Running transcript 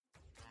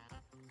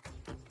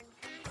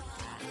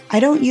I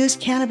don't use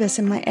cannabis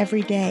in my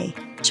everyday.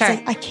 Sure.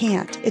 I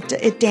can't.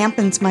 It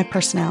dampens my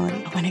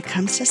personality. When it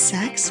comes to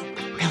sex,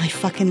 I really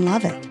fucking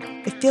love it.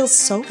 It feels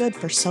so good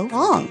for so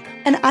long.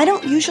 And I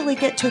don't usually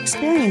get to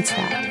experience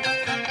that.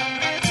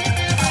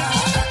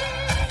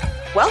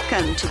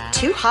 Welcome to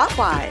Two Hot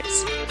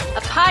Wives,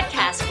 a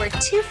podcast where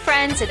two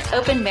friends in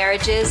open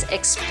marriages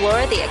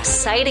explore the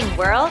exciting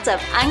world of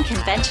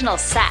unconventional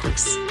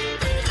sex.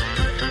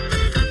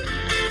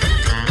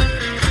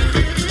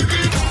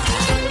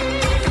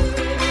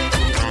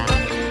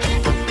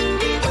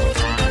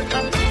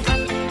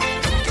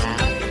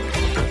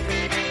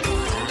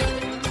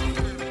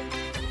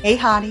 Hey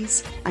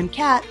hotties, I'm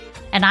Kat.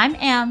 And I'm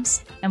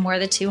Ams, and we're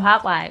the Two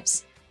Hot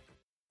Wives.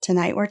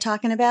 Tonight we're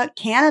talking about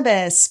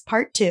cannabis,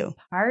 part 2.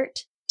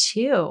 Part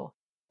 2.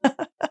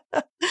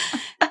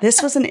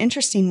 This was an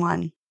interesting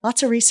one.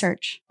 Lots of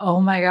research. Oh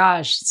my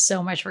gosh,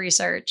 so much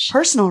research.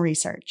 Personal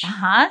research.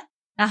 Uh-huh.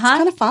 It's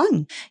kind of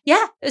fun.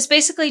 Yeah, it was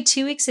basically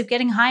 2 weeks of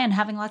getting high and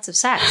having lots of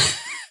sex.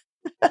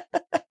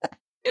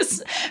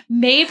 It's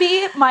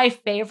maybe my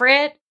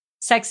favorite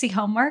sexy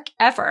homework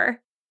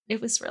ever. It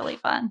was really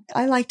fun.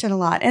 I liked it a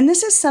lot. And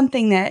this is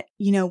something that,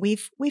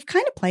 we've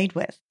kind of played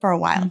with for a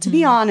while. Mm-hmm. To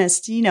be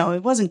honest,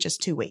 it wasn't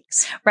just 2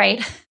 weeks.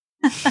 Right.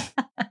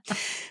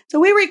 So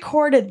we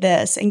recorded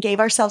this and gave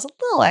ourselves a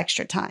little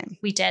extra time.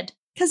 We did.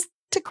 Because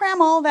to cram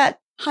all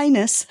that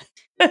highness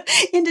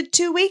into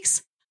 2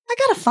 weeks, I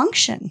got to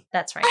function.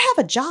 That's right. I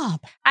have a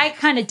job. I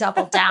kind of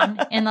doubled down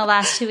in the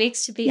last 2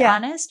 weeks, to be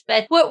honest.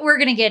 But what we're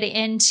going to get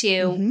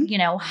into,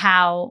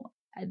 how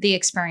the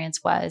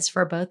experience was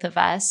for both of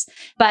us.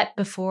 But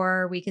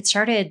before we get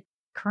started,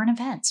 current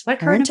events. What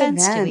current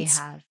events do we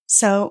have?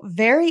 So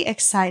very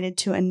excited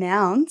to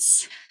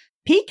announce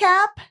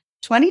PCAP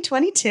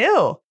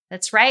 2022.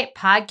 That's right.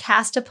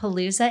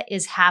 Podcastapalooza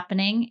is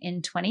happening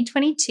in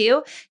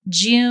 2022,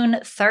 June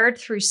 3rd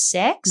through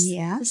 6th.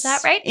 Yes. Is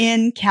that right?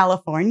 In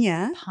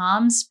California.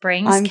 Palm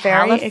Springs, I'm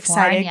California. very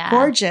excited.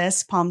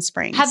 Gorgeous Palm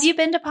Springs. Have you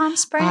been to Palm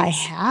Springs? I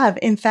have.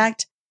 In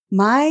fact,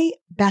 my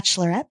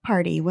bachelorette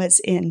party was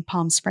in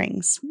Palm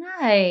Springs.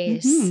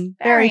 Nice.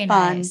 Mm-hmm. Very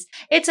fun. Nice.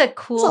 It's a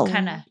cool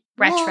kind of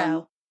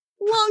retro.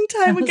 Long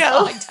time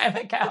ago.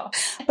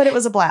 But it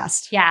was a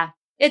blast. Yeah.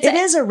 It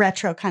is a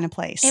retro kind of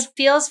place. It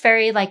feels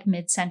very like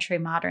mid-century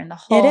modern. The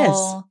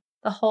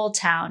whole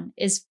town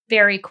is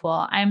very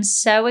cool. I'm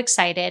so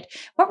excited.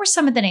 What were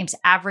some of the names?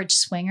 Average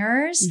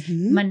Swingers,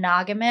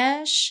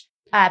 Monogamish,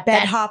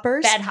 Bed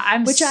Hoppers.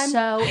 I'm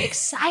so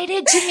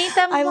excited to meet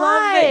them I live.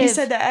 love that you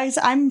said that.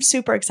 I'm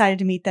super excited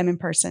to meet them in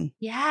person.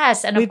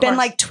 Yes. And we've been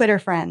like Twitter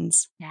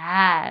friends.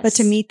 Yes. But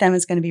to meet them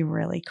is going to be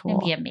really cool.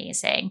 It'll be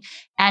amazing.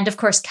 And of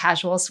course,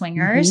 Casual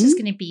Swingers is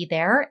going to be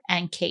there,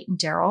 and Kate and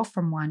Daryl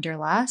from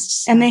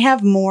Wanderlust. So. And they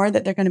have more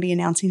that they're going to be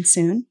announcing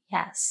soon.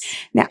 Yes.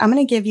 Now, I'm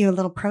going to give you a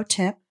little pro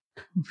tip.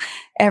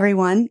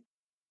 Everyone,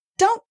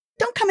 don't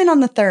come in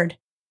on the 3rd.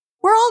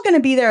 We're all going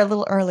to be there a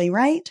little early,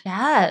 right?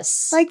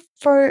 Yes. Like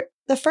for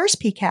the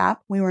first PCAP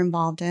we were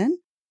involved in,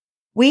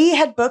 we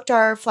had booked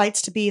our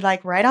flights to be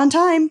like right on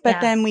time,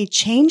 but then we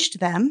changed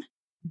them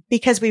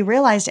because we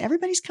realized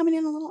everybody's coming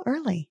in a little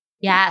early.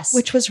 Yes.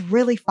 Which was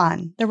really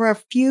fun. There were a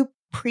few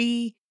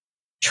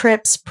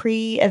pre-trips,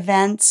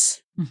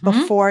 pre-events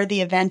before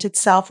the event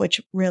itself, which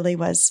really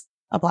was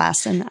a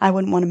blast. And I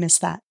wouldn't want to miss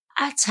that.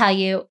 I tell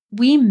you,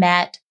 we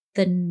met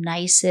the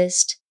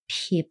nicest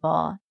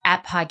people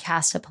at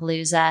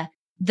Podcastapalooza.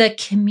 The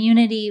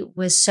community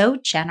was so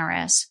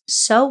generous,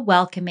 so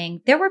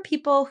welcoming. There were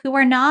people who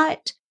were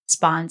not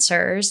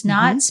sponsors,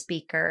 not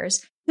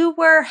speakers, who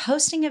were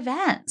hosting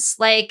events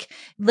like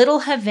Little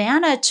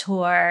Havana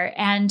Tour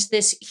and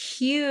this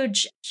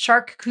huge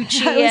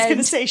charcuterie. I was going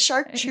to say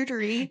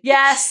charcuterie.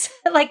 Yes.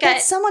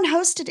 That someone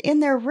hosted in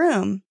their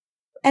room.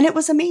 And it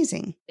was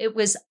amazing. It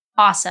was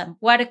awesome.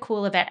 What a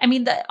cool event. I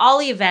mean, all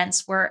the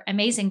events were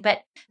amazing,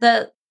 but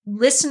the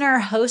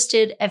listener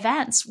hosted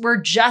events were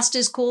just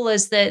as cool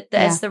as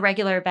the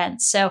regular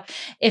events. So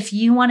if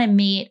you want to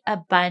meet a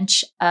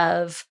bunch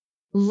of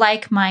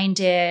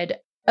like-minded,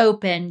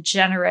 open,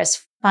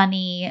 generous,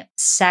 funny,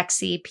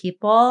 sexy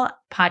people,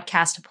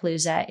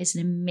 Podcastapalooza is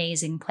an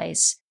amazing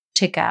place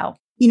to go.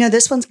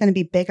 This one's going to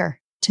be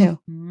bigger too.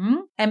 Mm-hmm.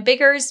 And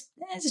bigger is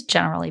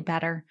generally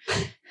better.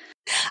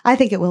 I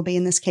think it will be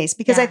in this case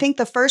because I think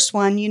the first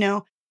one,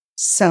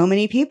 so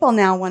many people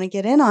now want to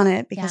get in on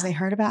it because they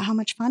heard about how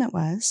much fun it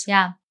was.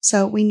 Yeah.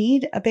 So we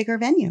need a bigger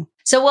venue.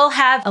 So we'll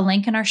have a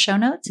link in our show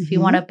notes if you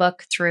want to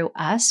book through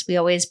us. We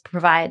always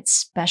provide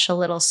special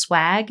little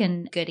swag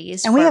and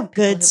goodies. And we have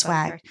good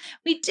swag.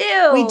 We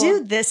do. We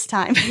do this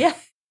time. Yeah.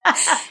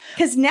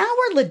 Because now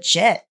we're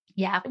legit.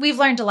 Yeah. We've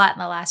learned a lot in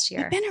the last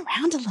year. We've been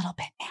around a little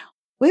bit now.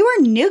 We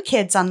were new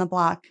kids on the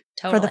block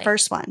for the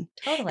first one.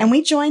 Totally. And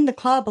we joined the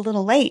club a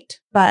little late,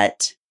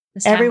 but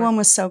everyone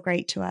was so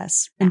great to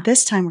us. Yeah. And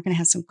this time we're going to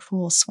have some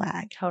cool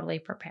swag. Totally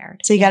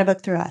prepared. So you got to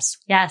book through us.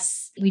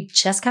 Yes. We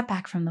just got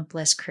back from the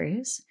Bliss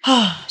Cruise.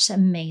 It's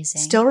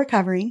amazing. Still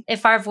recovering.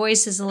 If our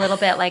voice is a little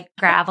bit like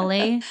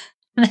gravelly,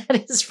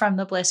 that is from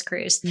the Bliss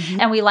Cruise.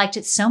 And we liked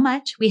it so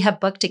much. We have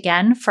booked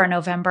again for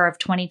November of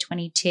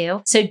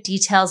 2022. So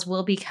details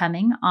will be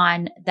coming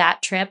on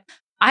that trip.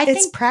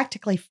 It's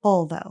practically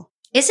full though.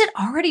 Is it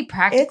already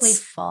practically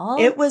full?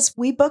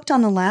 We booked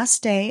on the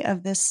last day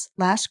of this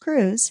last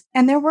cruise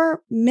and there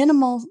were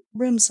minimal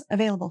rooms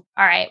available.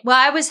 All right. Well,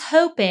 I was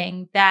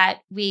hoping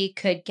that we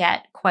could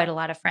get quite a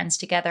lot of friends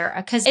together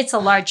because it's a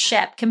large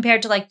ship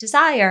compared to like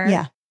Desire.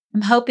 Yeah.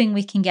 I'm hoping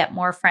we can get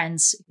more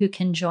friends who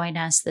can join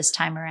us this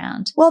time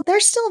around. Well,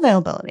 there's still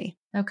availability.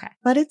 Okay.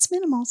 But it's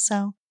minimal,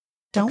 so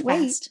don't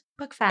wait.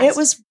 Book fast. It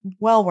was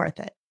well worth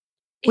it,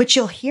 which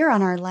you'll hear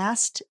on our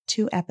last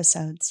 2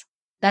 episodes.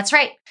 That's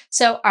right.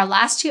 So our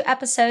last 2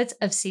 episodes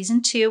of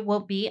season 2 will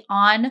be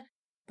on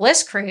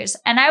Bliss Cruise.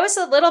 And I was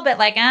a little bit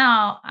like,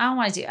 I don't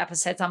want to do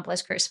episodes on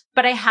Bliss Cruise.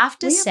 But I have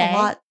to say,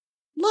 have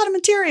a lot of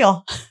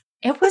material.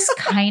 It was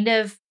kind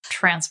of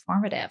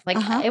transformative.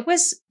 Like it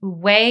was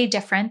way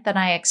different than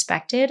I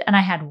expected. And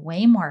I had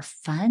way more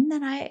fun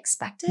than I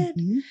expected.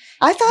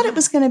 I thought it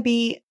was going to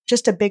be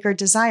just a bigger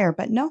Desire,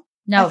 but no.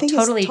 No,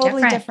 totally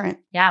different.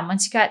 Yeah. And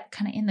once you got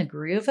kind of in the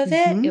groove of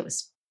it, it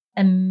was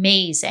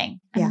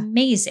amazing. Yeah.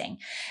 Amazing.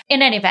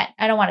 In any event,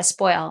 I don't want to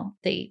spoil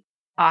the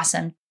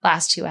awesome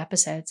last 2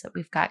 episodes that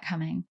we've got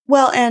coming.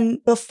 Well,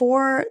 and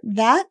before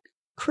that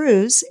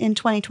cruise in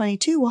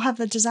 2022, we'll have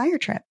the Desire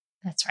trip.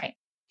 That's right.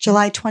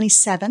 July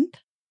 27th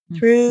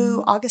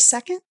through August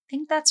 2nd. I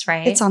think that's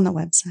right. It's on the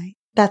website.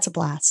 That's a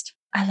blast.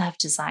 I love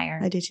Desire.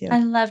 I do too. I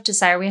love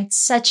Desire. We had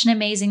such an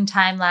amazing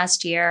time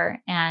last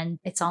year and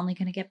it's only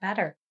going to get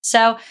better.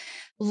 So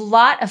a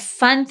lot of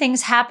fun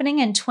things happening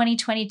in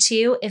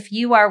 2022. If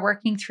you are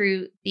working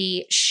through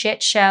the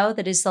shit show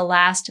that is the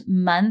last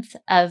month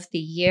of the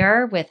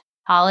year with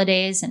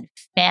holidays and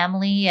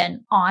family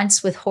and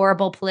aunts with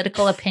horrible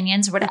political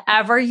opinions,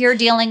 whatever you're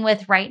dealing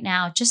with right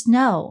now, just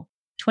know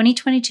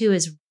 2022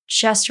 is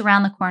just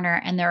around the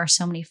corner and there are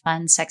so many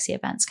fun, sexy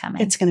events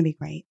coming. It's going to be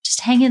great.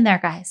 Just hang in there,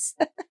 guys.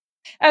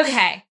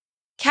 Okay.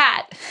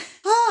 Kat.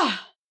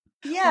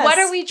 Yes. What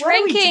are we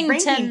drinking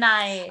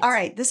tonight? All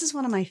right. This is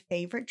one of my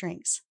favorite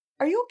drinks.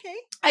 Are you okay?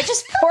 I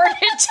just poured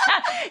it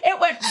down. It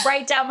went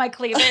right down my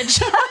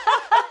cleavage.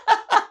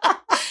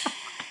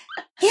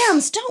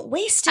 Ams, don't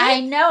waste it. I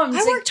know.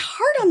 I worked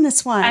hard on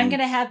this one. I'm going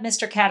to have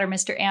Mr. Cat or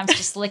Mr. Ams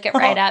just lick it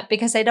right up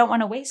because I don't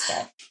want to waste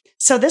it.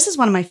 So this is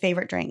one of my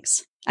favorite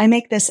drinks. I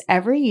make this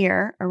every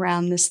year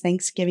around this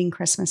Thanksgiving,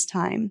 Christmas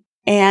time.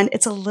 And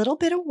it's a little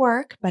bit of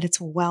work, but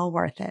it's well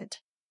worth it.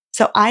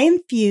 So I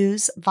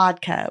infuse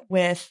vodka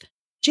with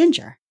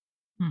ginger.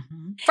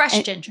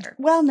 Fresh ginger.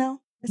 Well,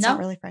 no, it's not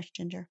really fresh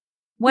ginger.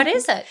 What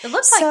is it? It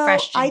looks like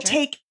fresh ginger. I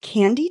take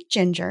candied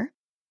ginger.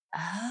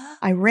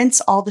 I rinse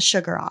all the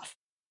sugar off.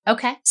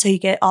 Okay. So you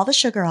get all the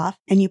sugar off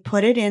and you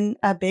put it in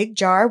a big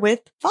jar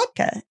with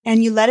vodka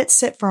and you let it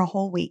sit for a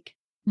whole week.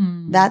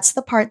 That's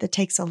the part that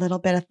takes a little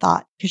bit of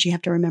thought because you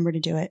have to remember to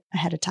do it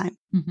ahead of time.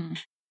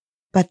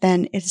 But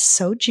then it's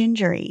so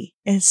gingery.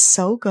 It's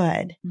so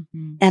good.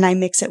 And I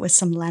mix it with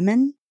some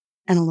lemon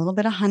and a little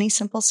bit of honey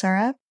simple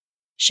syrup.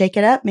 Shake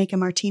it up, make a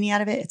martini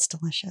out of it. It's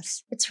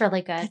delicious. It's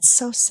really good. It's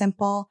so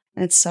simple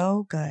and it's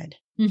so good.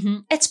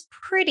 It's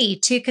pretty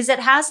too because it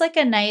has like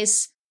a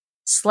nice,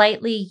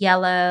 slightly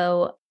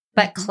yellow,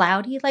 but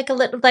cloudy, like a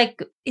little,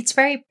 like it's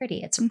very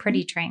pretty. It's a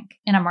pretty drink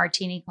in a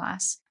martini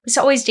glass. It's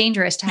always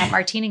dangerous to have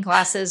martini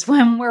glasses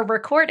when we're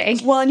recording.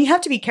 Well, and you have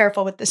to be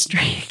careful with this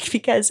drink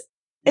because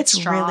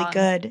it's really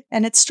good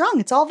and it's strong.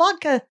 It's all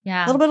vodka.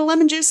 Yeah. A little bit of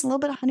lemon juice, a little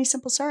bit of honey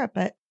simple syrup,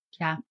 but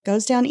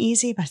goes down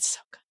easy, but it's so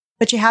good.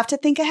 But you have to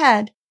think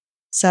ahead.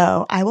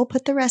 So I will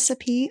put the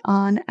recipe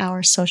on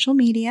our social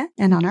media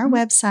and on our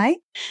website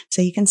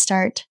so you can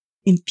start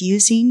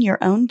infusing your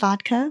own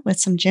vodka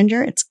with some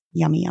ginger. It's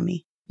yummy,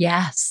 yummy.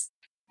 Yes.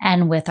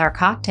 And with our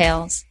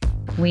cocktails,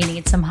 we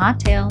need some hot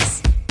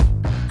tails.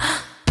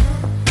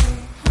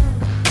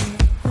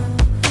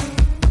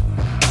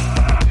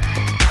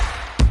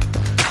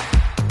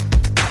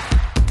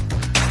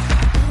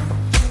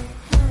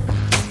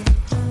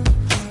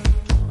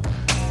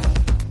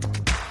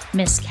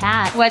 Miss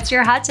Cat, what's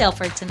your hot tail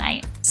for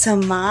tonight? So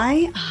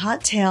my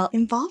hot tail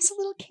involves a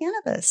little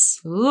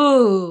cannabis.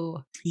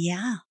 Ooh.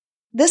 Yeah.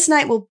 This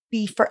night will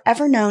be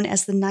forever known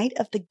as the night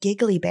of the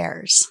Giggly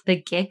Bears. The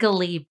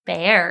Giggly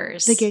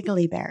Bears. The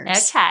Giggly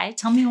Bears. Okay.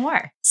 Tell me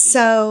more.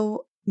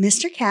 So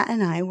Mr. Cat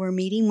and I were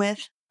meeting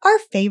with our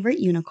favorite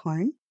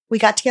unicorn. We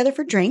got together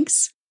for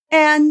drinks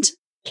and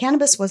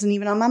cannabis wasn't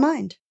even on my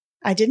mind.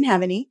 I didn't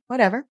have any,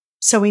 whatever.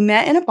 So we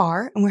met in a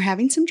bar and we're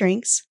having some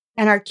drinks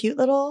and our cute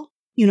little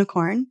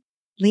unicorn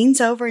leans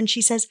over and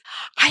she says,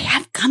 I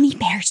have gummy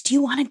bears. Do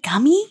you want a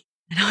gummy?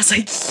 And I was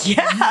like,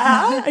 yeah,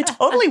 I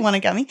totally want a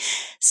gummy.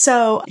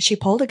 So she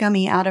pulled a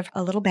gummy out of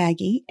a little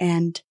baggie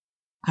and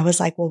I was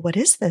like, well, what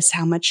is this?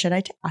 How much should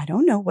I take? I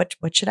don't know. What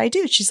should I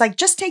do? She's like,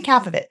 just take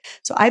half of it.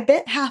 So I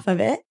bit half of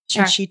it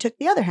and she took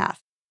the other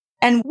half.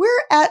 And we're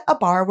at a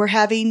bar. We're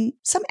having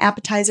some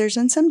appetizers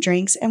and some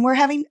drinks and we're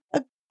having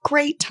a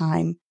great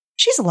time.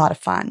 She's a lot of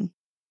fun.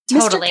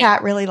 Totally. Mr.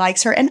 Cat really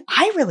likes her and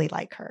I really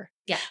like her.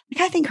 Yeah.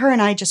 Like I think her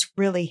and I just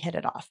really hit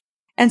it off.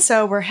 And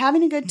so we're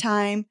having a good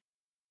time.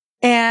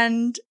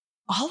 And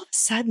all of a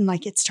sudden,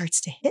 like it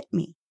starts to hit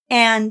me.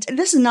 And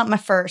this is not my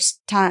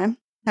first time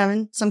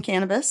having some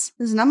cannabis.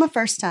 This is not my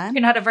first time.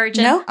 You're not a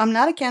virgin? No, I'm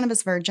not a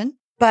cannabis virgin.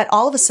 But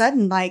all of a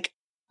sudden, like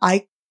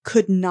I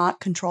could not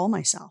control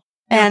myself.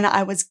 And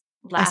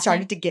I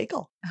started to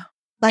giggle. Oh.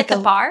 Like at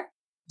the bar?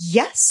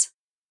 Yes.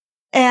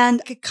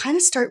 And I could kind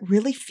of start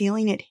really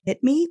feeling it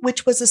hit me,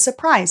 which was a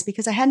surprise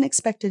because I hadn't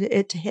expected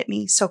it to hit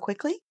me so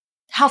quickly.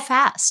 How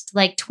fast?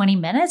 Like 20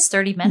 minutes,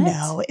 30 minutes?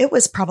 No, it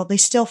was probably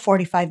still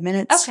 45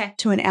 minutes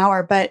to an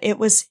hour, but it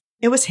was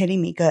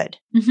hitting me good.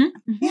 Maybe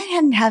I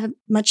hadn't had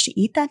much to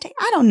eat that day.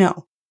 I don't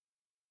know.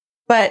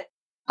 But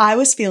I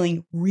was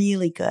feeling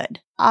really good.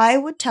 I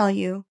would tell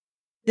you,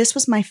 this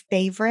was my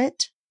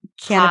favorite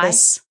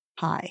cannabis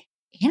high.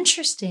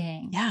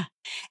 Interesting. Yeah.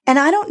 And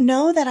I don't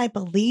know that I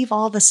believe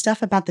all the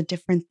stuff about the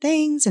different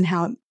things and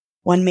how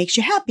one makes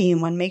you happy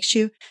and one makes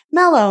you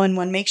mellow and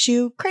one makes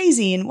you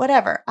crazy and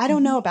whatever. I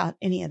don't know about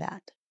any of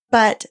that.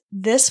 But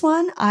this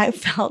one, I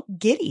felt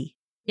giddy.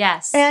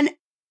 Yes. And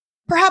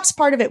perhaps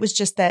part of it was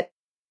just that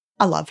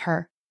I love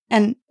her.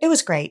 And it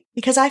was great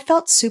because I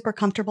felt super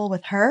comfortable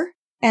with her.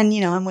 And,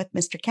 I'm with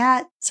Mr.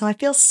 Cat, so I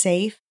feel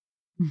safe.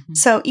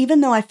 So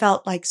even though I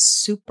felt like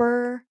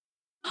super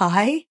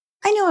high,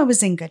 I knew I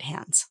was in good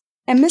hands.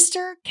 And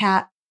Mr.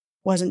 Cat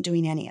wasn't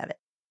doing any of it.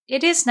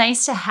 It is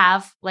nice to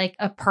have like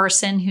a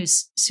person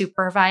who's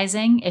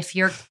supervising if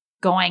you're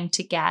going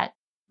to get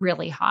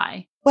really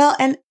high. Well,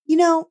 and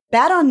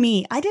bad on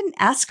me. I didn't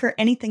ask her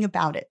anything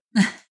about it.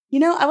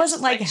 I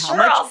wasn't like, how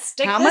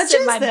much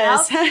is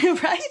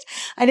this? Right?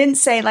 I didn't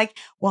say like,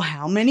 well,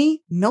 how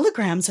many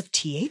milligrams of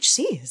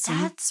THC is in?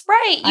 That's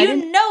right.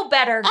 You know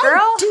better, girl.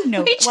 I do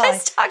know. We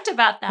just talked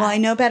about that. Well, I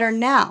know better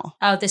now.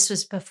 Oh, this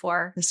was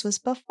before.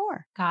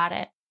 Got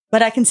it.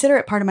 But I consider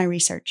it part of my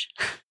research.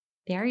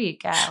 There you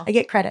go. I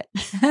get credit.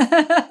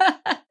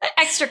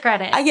 Extra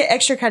credit. I get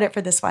extra credit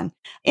for this one.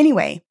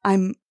 Anyway,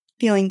 I'm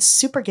feeling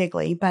super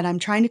giggly, but I'm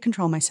trying to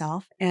control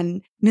myself.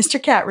 And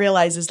Mr. Cat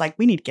realizes like,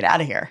 we need to get out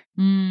of here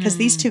because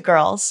these two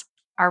girls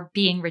are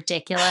being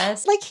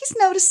ridiculous. Like he's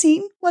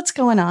noticing what's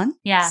going on.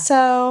 Yeah.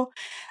 So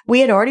we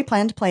had already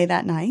planned to play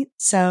that night.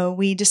 So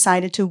we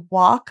decided to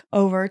walk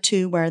over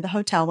to where the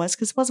hotel was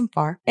because it wasn't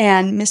far.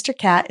 And Mr.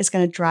 Cat is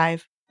going to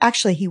drive.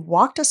 Actually, he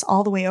walked us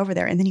all the way over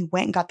there and then he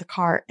went and got the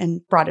car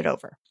and brought it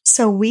over.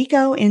 So we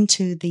go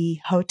into the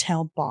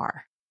hotel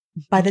bar.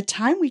 By the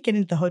time we get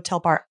into the hotel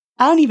bar,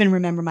 I don't even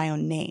remember my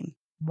own name.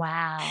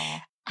 Wow.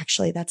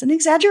 Actually, that's an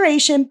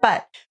exaggeration,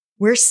 but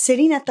we're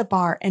sitting at the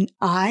bar and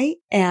I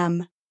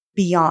am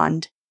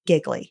beyond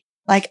giggly.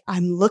 Like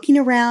I'm looking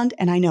around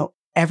and I know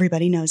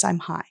everybody knows I'm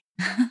high.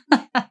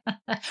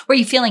 Were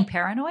you feeling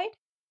paranoid?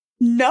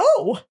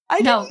 No,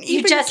 I didn't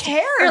even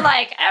care. You're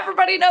like,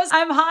 everybody knows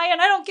I'm high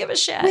and I don't give a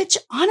shit. Which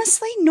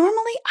honestly,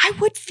 normally I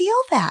would feel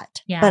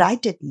that. Yeah. But I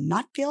did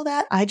not feel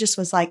that. I just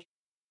was like,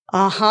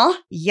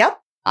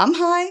 yep, I'm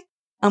high.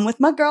 I'm with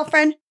my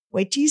girlfriend.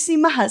 Wait till you see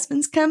my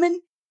husband's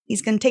coming.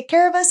 He's going to take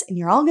care of us and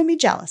you're all going to be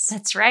jealous.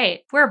 That's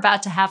right. We're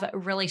about to have a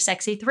really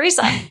sexy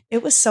threesome.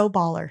 It was so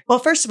baller. Well,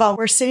 first of all,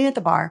 we're sitting at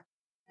the bar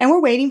and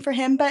we're waiting for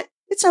him, but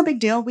it's no big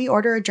deal. We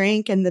order a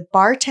drink and the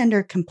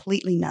bartender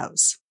completely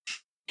knows.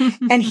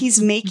 And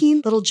he's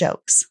making little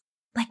jokes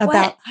like about,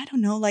 what? I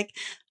don't know, like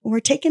we're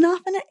taking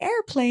off in an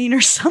airplane or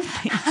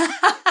something.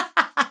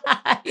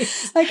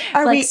 Like,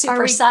 are we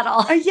super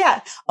subtle?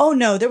 Yeah. Oh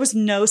no, there was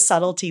no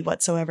subtlety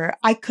whatsoever.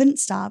 I couldn't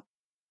stop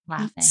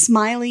laughing,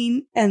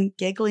 smiling and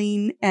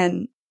giggling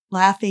and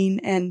laughing.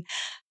 And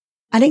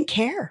I didn't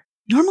care.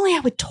 Normally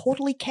I would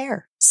totally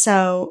care.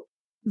 So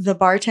the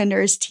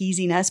bartender is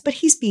teasing us, but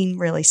he's being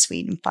really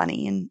sweet and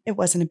funny and it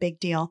wasn't a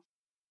big deal.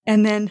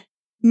 And then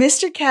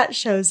Mr. Cat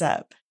shows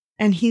up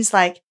and he's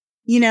like,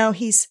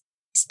 he's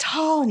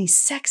tall and he's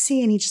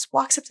sexy and he just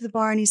walks up to the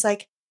bar and he's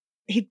like,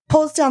 he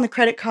pulls down the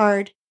credit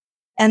card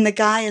and the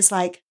guy is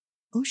like,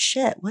 oh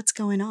shit, what's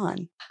going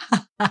on?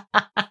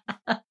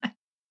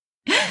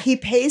 He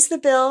pays the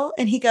bill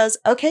and he goes,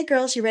 okay,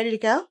 girls, you ready to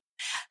go?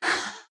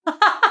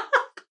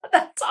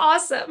 That's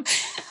awesome.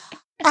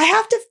 I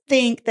have to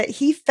think that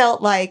he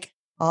felt like,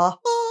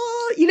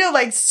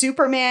 like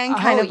Superman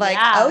kind of like,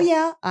 oh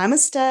yeah, I'm a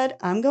stud.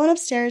 I'm going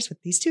upstairs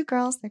with these two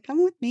girls. They're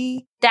coming with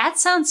me. That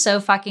sounds so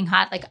fucking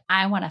hot. Like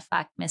I want to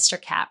fuck Mr.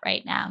 Cat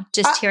right now.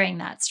 Just hearing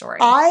that story.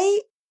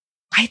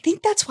 I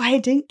think that's why I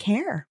didn't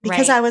care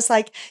because I was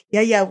like,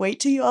 yeah, wait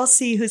till you all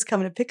see who's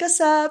coming to pick us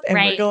up and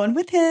we're going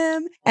with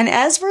him. And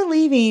as we're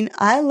leaving,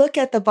 I look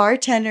at the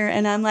bartender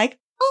and I'm like,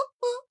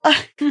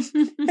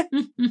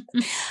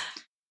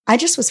 I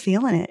just was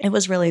feeling it. It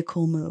was really a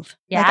cool move.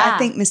 Yeah. Like, I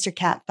think Mr.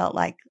 Cat felt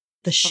like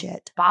the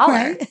shit. Baller.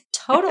 Right?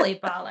 Totally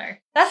baller.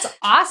 That's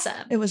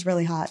awesome. It was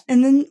really hot.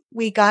 And then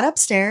we got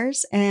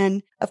upstairs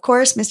and of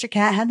course, Mr.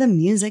 Cat had the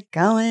music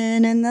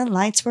going and the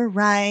lights were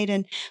right.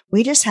 And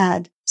we just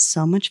had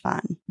so much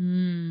fun.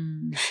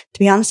 To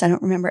be honest, I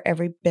don't remember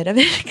every bit of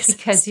it.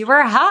 Because you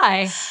were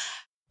high.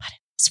 But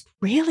it was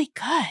really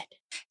good.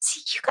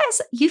 See, you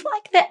guys, you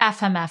like the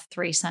FMF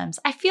threesomes.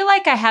 I feel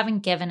like I haven't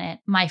given it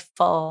my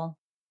full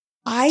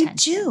attention. I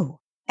do.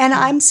 And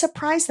I'm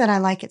surprised that I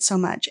like it so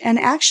much. And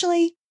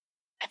actually,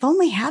 I've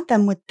only had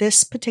them with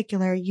this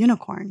particular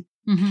unicorn.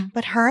 Mm-hmm.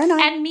 But her and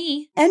I. And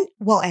me. And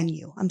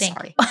you. I'm Thank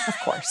sorry. you. Of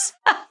course.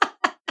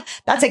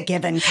 That's a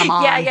given. Come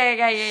on.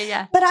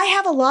 Yeah. But I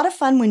have a lot of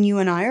fun when you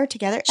and I are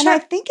together. Sure. And I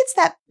think it's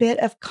that bit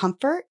of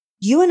comfort.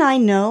 You and I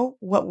know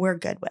what we're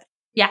good with.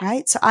 Yeah.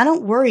 Right. So I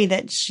don't worry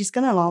that she's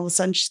going to all of a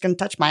sudden she's going to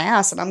touch my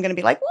ass and I'm going to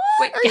be like,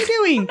 what are you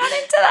doing? I'm not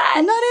into that.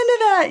 I'm not into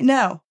that.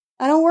 No,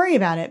 I don't worry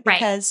about it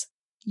because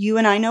you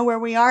and I know where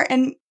we are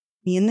and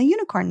me and the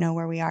unicorn know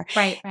where we are.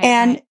 Right.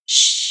 And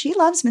she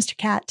loves Mr.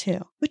 Cat too,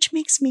 which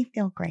makes me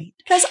feel great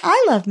because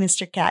I love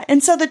Mr. Cat.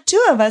 And so the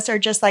two of us are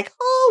just like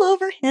all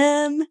over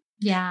him.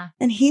 Yeah.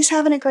 And he's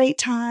having a great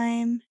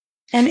time.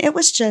 And it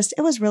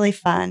was really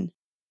fun.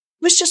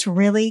 It was just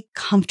really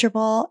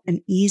comfortable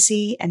and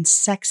easy and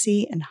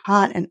sexy and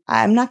hot. And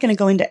I'm not going to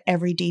go into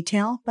every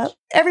detail, but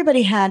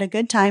everybody had a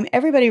good time.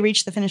 Everybody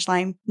reached the finish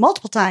line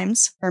multiple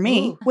times for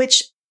me,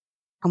 which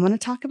I'm going to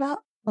talk about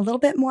a little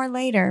bit more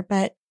later.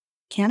 But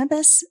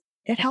cannabis,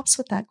 it helps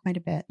with that quite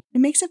a bit. It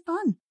makes it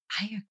fun.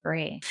 I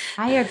agree.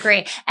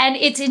 And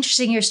it's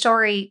interesting. Your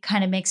story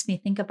kind of makes me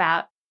think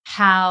about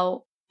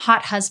how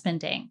hot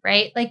husbanding,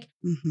 right? Like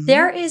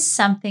there is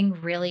something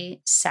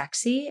really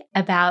sexy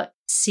about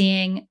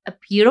seeing a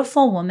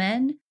beautiful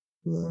woman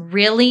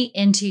really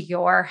into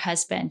your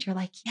husband. You're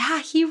like,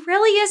 yeah, he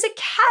really is a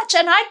catch.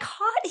 And I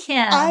caught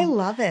him. I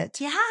love it.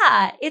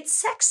 Yeah, it's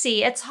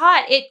sexy. It's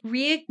hot. It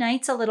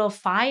reignites a little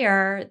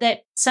fire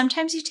that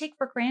sometimes you take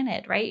for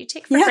granted, right? You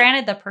take for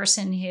granted the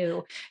person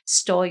who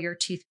stole your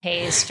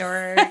toothpaste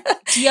or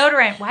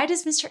deodorant. Why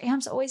does Mr.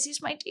 Ames always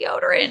use my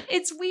deodorant?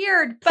 It's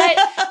weird. But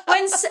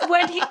when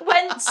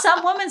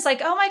some woman's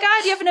like, oh my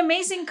God, you have an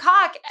amazing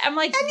cock. I'm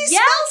like, and you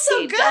yes, smell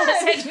so he good.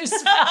 does. And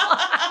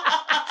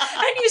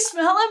you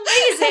smell amazing.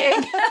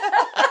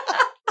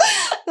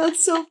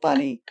 That's so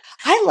funny.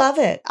 I love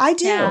it. I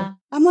do. Yeah.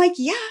 I'm like,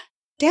 yeah,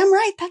 damn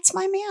right. That's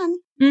my man.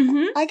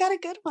 Mm-hmm. I got a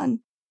good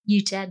one.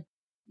 You did.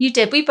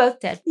 We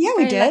both did. Yeah,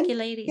 we did. Lucky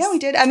ladies. Yeah, we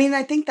did. I mean,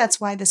 I think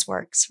that's why this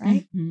works,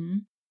 right? Mm-hmm.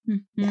 Mm-hmm.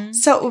 Yeah.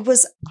 So it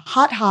was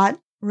hot,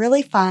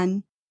 really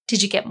fun.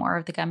 Did you get more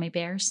of the gummy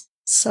bears?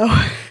 So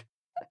I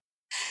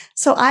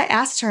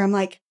asked her, I'm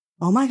like,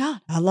 oh my God,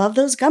 I love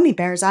those gummy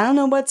bears. I don't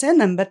know what's in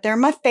them, but they're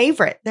my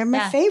favorite.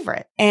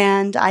 Favorite.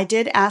 And I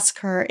did ask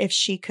her if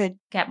she could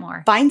get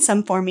more, find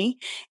some for me.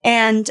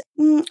 And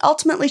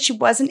ultimately she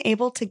wasn't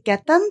able to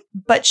get them,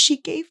 but she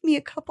gave me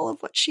a couple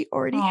of what she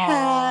already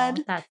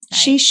had. That's nice.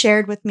 She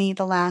shared with me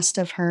the last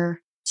of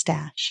her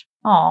stash.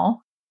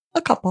 Oh,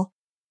 a couple.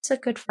 It's a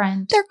good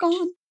friend. They're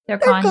gone. They're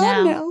gone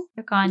now.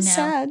 They're gone I'm now.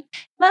 Sad.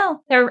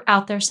 Well, they're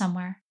out there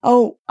somewhere.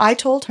 Oh, I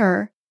told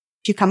her,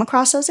 if you come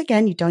across those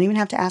again, you don't even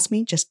have to ask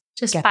me. Just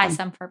buy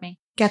some for me.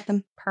 Get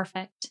them.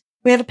 Perfect.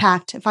 We have a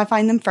pact. If I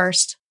find them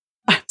first,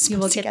 you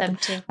will get them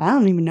too. I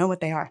don't even know what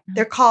they are. Mm-hmm.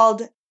 They're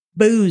called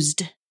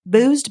boozed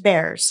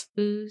bears.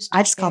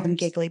 I just call them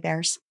giggly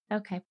bears.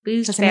 Okay.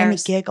 Boozed bears. Doesn't make me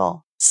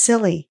giggle.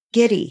 Silly.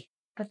 Giddy.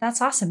 But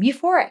that's awesome.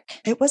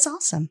 Euphoric. It was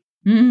awesome.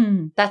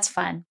 That's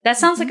fun. That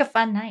sounds like a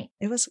fun night.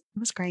 It was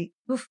great.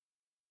 Oof.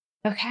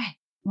 Okay.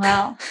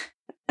 Well,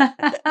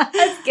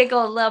 let's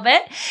giggle a little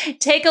bit,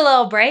 take a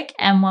little break.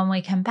 And when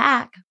we come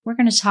back, we're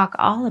going to talk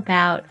all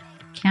about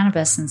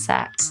cannabis and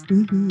sex.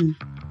 Mm-hmm.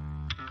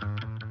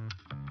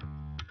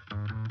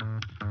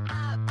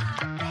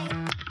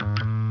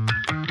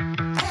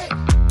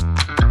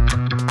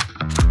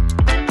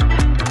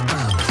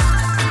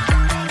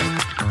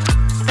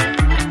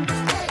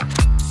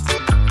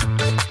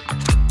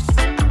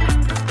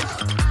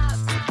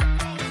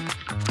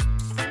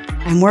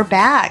 And we're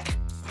back.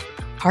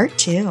 Part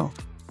 2.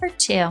 Part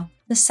 2.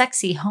 The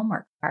sexy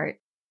homework part.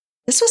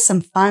 This was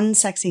some fun,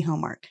 sexy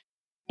homework.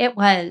 It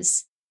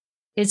was.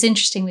 It's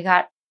interesting. We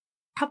got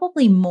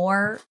probably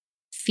more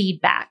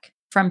feedback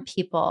from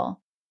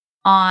people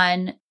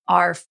on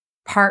our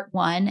part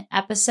 1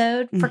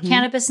 episode for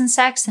cannabis and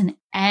sex than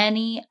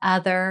any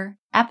other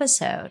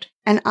episode.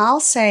 And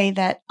I'll say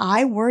that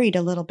I worried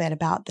a little bit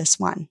about this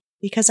one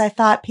because I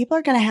thought people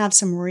are going to have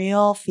some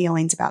real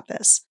feelings about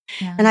this.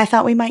 Yeah. And I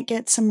thought we might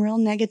get some real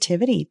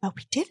negativity, but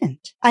we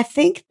didn't. I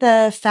think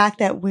the fact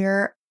that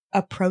we're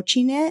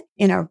approaching it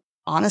in an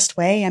honest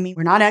way, I mean,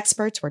 we're not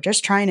experts, we're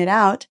just trying it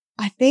out.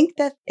 I think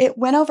that it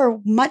went over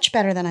much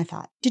better than I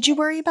thought. Did you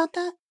worry about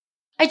that?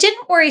 I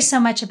didn't worry so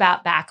much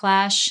about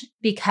backlash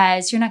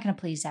because you're not going to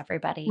please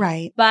everybody.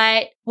 Right.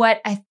 But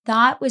what I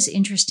thought was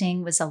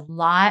interesting was a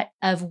lot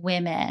of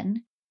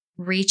women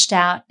reached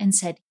out and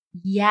said,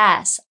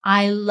 yes,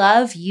 I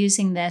love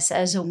using this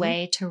as a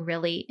way to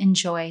really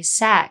enjoy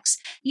sex.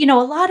 You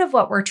know, a lot of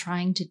what we're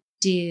trying to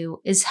do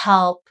is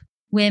help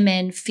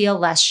women feel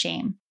less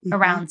shame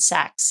around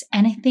sex.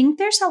 And I think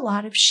there's a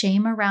lot of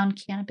shame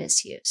around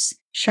cannabis use.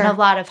 Sure. And a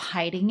lot of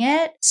hiding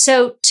it.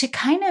 So to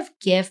kind of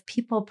give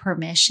people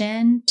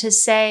permission to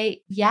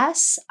say,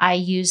 yes, I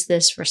use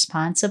this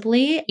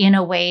responsibly in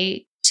a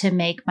way to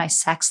make my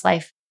sex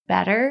life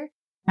better.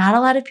 not a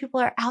lot of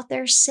people are out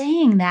there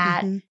saying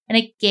that. Mm-hmm. And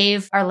it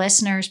gave our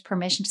listeners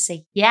permission to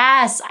say,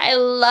 yes, I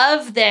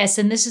love this.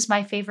 And this is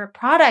my favorite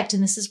product.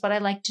 And this is what I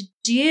like to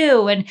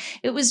do. And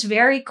it was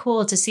very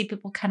cool to see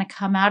people kind of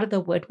come out of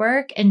the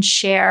woodwork and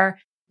share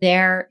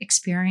their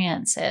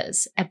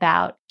experiences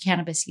about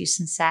cannabis use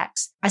and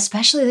sex,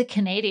 especially the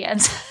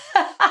Canadians.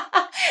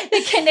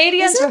 The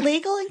Canadians. Is it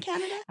legal in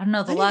Canada? I don't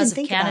know the laws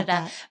of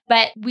Canada,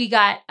 but we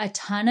got a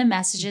ton of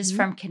messages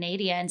from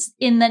Canadians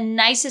in the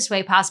nicest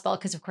way possible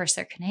because, of course,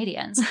 they're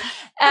Canadians.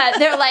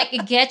 They're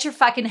like, get your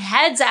fucking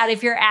heads out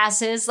of your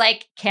asses.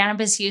 Like,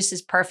 cannabis use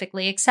is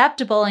perfectly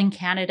acceptable in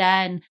Canada.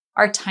 And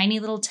our tiny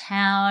little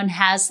town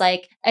has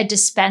like a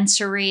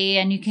dispensary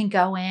and you can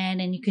go in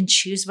and you can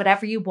choose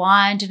whatever you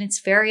want. And it's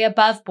very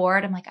above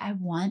board. I'm like, I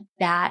want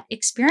that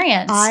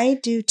experience. I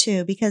do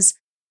too, because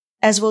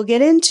as we'll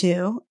get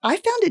into, I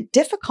found it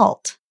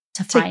difficult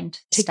to find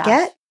to stuff.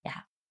 get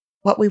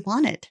what we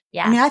wanted.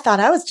 Yeah. I mean, I thought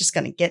I was just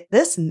going to get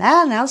this and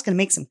that, and I was going to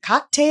make some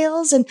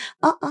cocktails and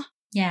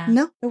Yeah.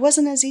 No, it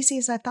wasn't as easy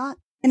as I thought.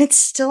 And it's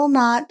still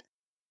not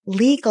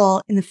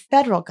legal in the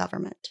federal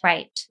government.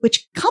 Right.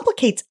 Which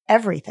complicates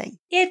everything.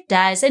 It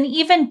does. And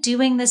even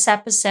doing this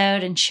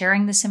episode and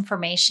sharing this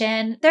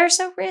information, there's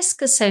a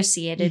risk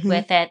associated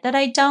with it that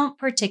I don't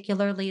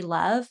particularly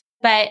love.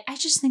 But I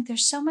just think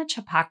there's so much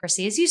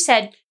hypocrisy. As you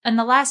said in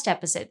the last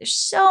episode, there's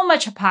so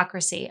much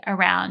hypocrisy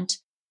around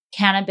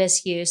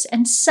cannabis use.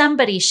 And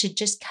somebody should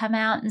just come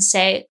out and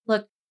say,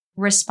 look,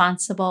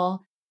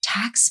 responsible,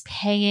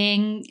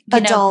 tax-paying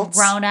adults,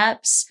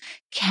 grown-ups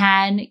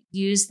can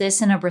use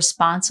this in a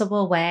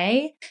responsible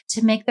way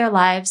to make their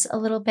lives a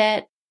little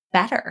bit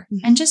better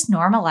and just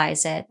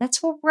normalize it.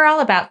 That's what we're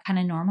all about, kind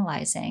of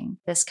normalizing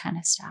this kind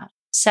of stuff.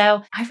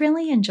 So I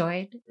really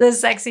enjoyed the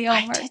sexy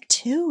homework. I did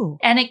too.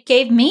 And it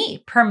gave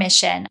me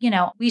permission.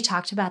 We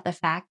talked about the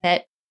fact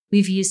that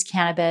we've used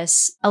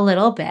cannabis a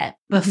little bit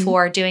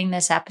before doing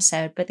this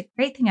episode. But the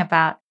great thing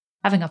about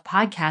having a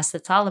podcast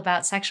that's all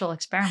about sexual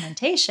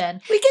experimentation,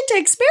 we get to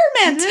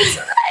experiment. That's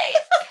right.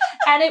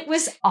 And it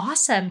was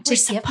awesome to We're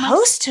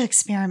supposed to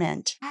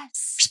experiment.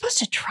 Yes. We're supposed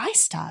to try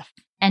stuff.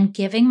 And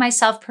giving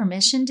myself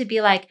permission to be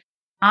like,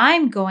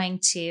 I'm going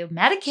to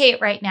medicate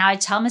right now. I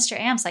tell Mr.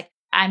 Ams, like,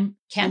 I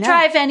can't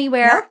drive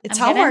anywhere. Nope, it's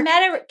I'm homework.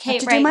 going to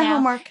medicate right now.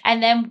 Homework.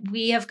 And then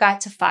we have got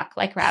to fuck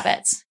like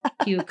rabbits.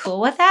 You cool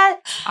with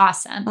that?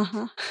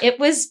 Awesome. It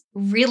was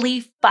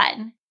really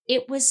fun.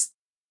 It was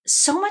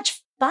so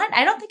much fun.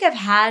 I don't think I've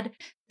had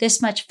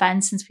this much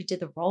fun since we did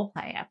the role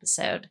play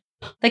episode.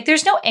 Like,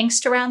 there's no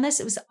angst around this.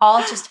 It was all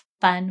just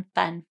fun.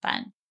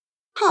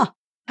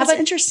 That's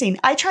interesting.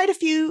 I tried a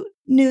few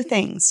new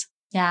things.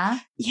 Yeah?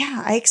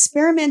 Yeah. I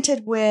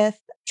experimented with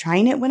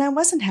trying it when I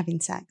wasn't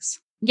having sex.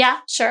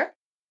 Yeah, sure.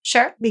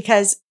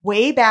 Because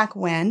way back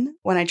when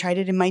I tried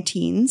it in my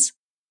teens,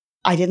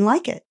 I didn't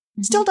like it.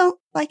 Still don't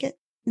like it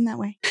in that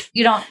way.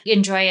 You don't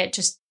enjoy it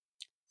just.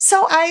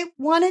 So I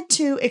wanted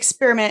to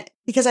experiment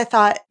because I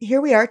thought, here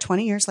we are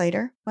 20 years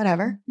later,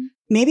 whatever.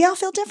 Maybe I'll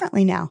feel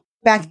differently now.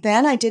 Back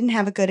then, I didn't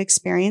have a good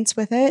experience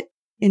with it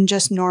in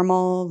just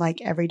normal, like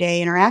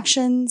everyday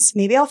interactions.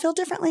 Maybe I'll feel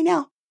differently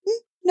now.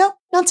 No,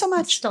 not so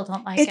much. I still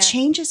don't like it. It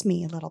changes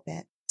me a little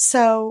bit.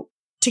 So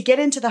to get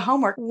into the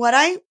homework, what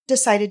I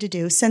decided to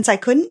do, since I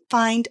couldn't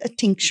find a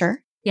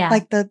tincture,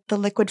 like the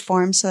liquid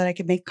form so that I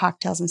could make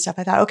cocktails and stuff,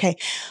 I thought, okay,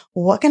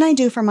 what can I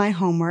do for my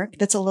homework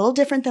that's a little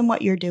different than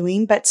what you're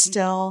doing, but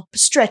still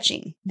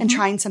stretching and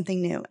trying something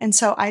new? And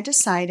so I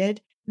decided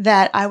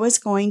that I was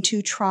going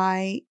to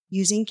try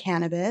using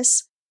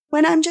cannabis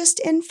when I'm just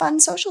in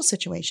fun social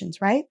situations,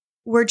 right?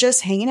 We're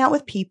just hanging out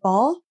with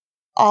people,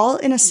 all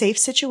in a safe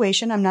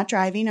situation. I'm not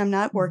driving. I'm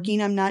not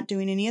working. I'm not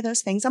doing any of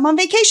those things. I'm on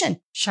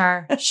vacation.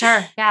 Sure.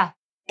 Yeah.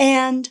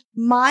 And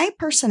my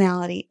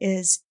personality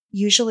is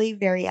usually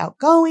very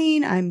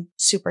outgoing. I'm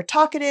super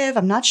talkative.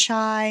 I'm not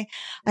shy.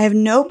 I have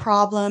no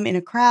problem in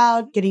a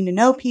crowd getting to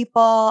know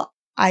people.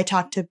 I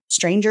talk to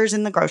strangers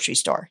in the grocery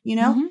store,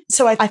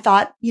 So I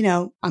thought,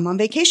 I'm on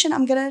vacation.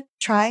 I'm going to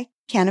try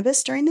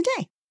cannabis during the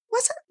day.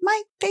 Wasn't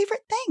my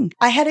favorite thing.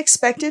 I had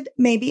expected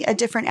maybe a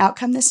different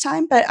outcome this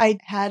time, but I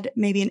had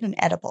maybe an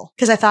edible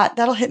because I thought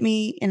that'll hit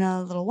me in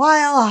a little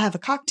while. I'll have a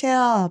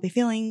cocktail. I'll be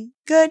feeling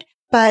good.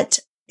 But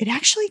it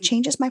actually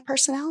changes my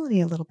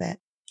personality a little bit.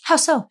 How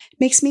so?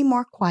 Makes me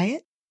more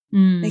quiet.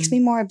 Makes me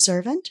more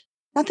observant.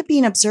 Not that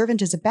being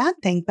observant is a bad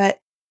thing, but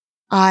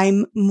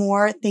I'm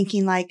more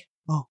thinking like,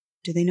 oh,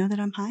 do they know that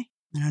I'm high?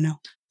 I don't know.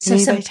 So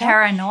some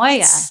paranoia.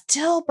 It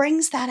still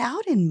brings that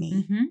out in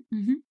me.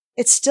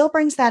 It still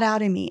brings that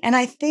out in me. And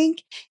I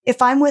think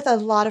if I'm with a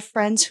lot of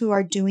friends who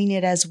are doing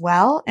it as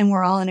well, and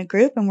we're all in a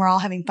group and we're all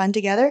having fun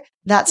together,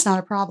 that's not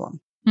a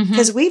problem.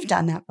 Because we've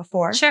done that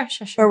before. Sure.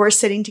 Where we're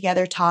sitting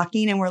together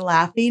talking and we're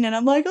laughing and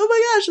I'm like, oh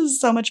my gosh, this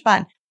is so much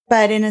fun.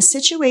 But in a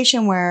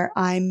situation where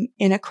I'm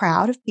in a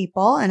crowd of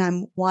people and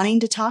I'm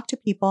wanting to talk to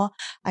people,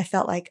 I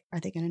felt like, are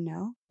they going to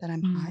know that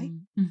I'm high?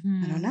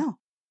 I don't know.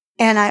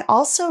 And I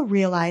also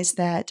realized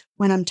that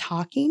when I'm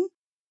talking,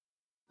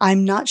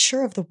 I'm not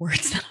sure of the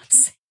words that I'm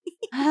saying.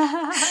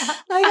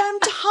 Like I'm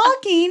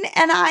talking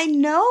and I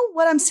know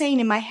what I'm saying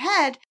in my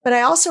head, but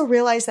I also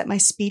realize that my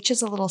speech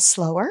is a little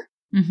slower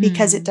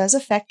because it does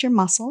affect your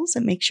muscles.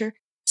 It makes your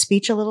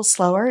speech a little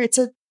slower. It's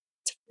a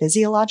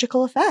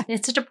physiological effect.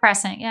 It's a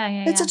depressant.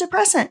 Yeah. It's a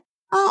depressant.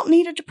 I don't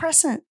need a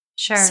depressant.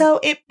 Sure. So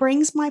it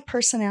brings my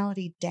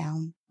personality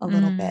down a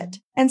little bit.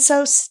 And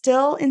so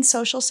still in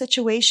social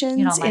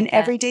situations, in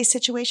everyday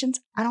situations,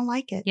 I don't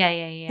like it. Yeah.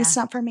 It's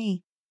not for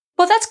me.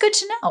 Well, that's good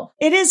to know.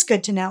 It is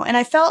good to know. And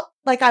I felt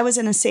like I was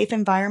in a safe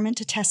environment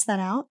to test that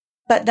out.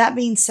 But that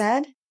being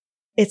said,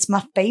 it's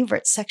my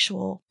favorite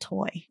sexual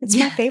toy. It's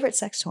my favorite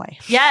sex toy.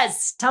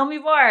 Yes. Tell me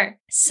more.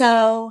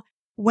 So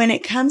when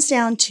it comes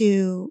down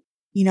to,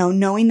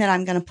 knowing that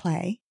I'm going to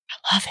play,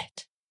 I love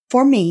it.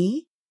 For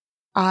me,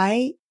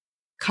 I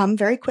come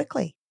very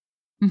quickly,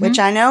 which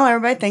I know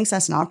everybody thinks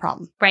that's not a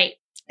problem. Right.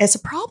 It's a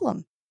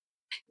problem.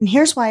 And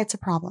here's why it's a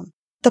problem.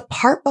 The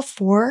part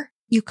before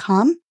you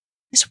come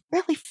is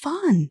really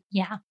fun.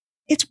 Yeah.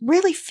 It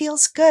really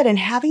feels good. And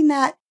having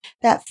that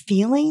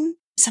feeling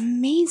is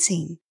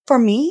amazing. For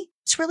me,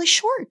 it's really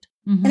short.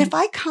 And if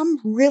I come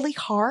really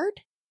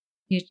hard,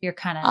 you're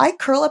kind of... I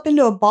curl up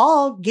into a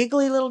ball,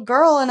 giggly little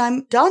girl, and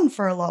I'm done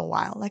for a little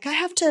while. Like I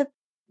have to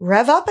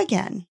rev up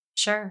again.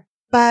 Sure.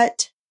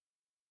 But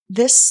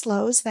this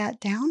slows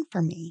that down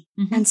for me.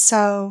 And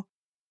so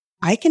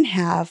I can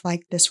have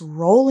like this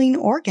rolling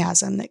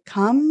orgasm that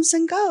comes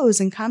and goes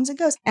and comes and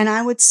goes. And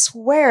I would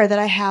swear that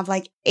I have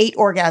like 8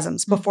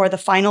 orgasms before the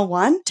final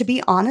one. To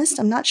be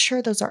honest, I'm not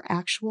sure those are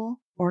actual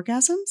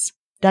orgasms.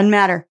 Doesn't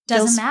matter.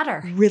 Doesn't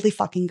matter. Really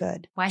fucking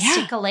good. Why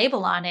stick a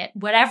label on it?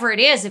 Whatever it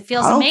is, it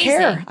feels amazing.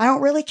 Care. I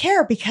don't really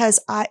care because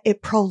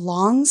it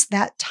prolongs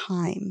that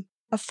time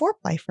of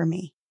foreplay for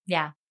me.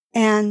 Yeah.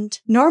 And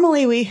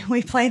normally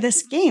we play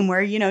this game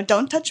where,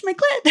 don't touch my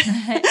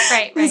clit.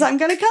 Right. Because I'm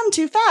going to come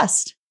too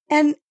fast.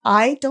 And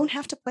I don't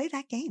have to play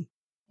that game.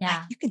 Yeah.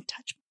 Like, you can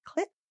touch my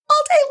clit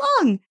all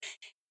day long.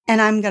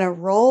 And I'm going to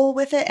roll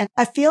with it. And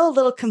I feel a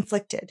little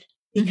conflicted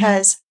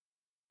because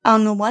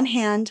on the one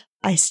hand,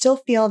 I still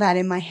feel that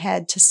in my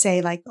head to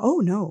say like, oh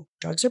no,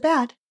 drugs are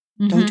bad.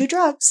 Don't do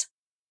drugs.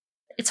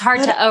 It's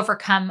hard to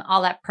overcome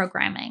all that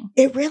programming.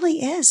 It really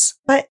is.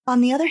 But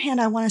on the other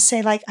hand, I want to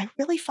say like, I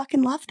really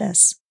fucking love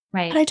this.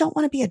 Right. But I don't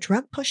want to be a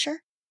drug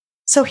pusher.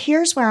 So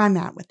here's where I'm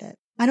at with it.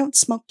 I don't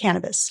smoke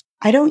cannabis.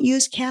 I don't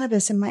use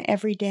cannabis in my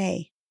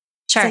everyday.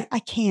 Sure. Like, I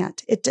can't.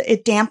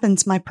 It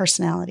dampens my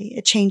personality.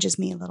 It changes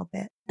me a little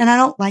bit. And I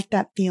don't like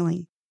that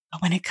feeling.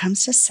 But when it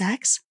comes to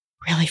sex,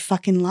 really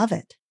fucking love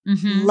it.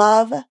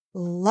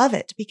 Love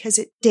it because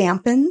it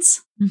dampens.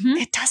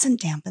 It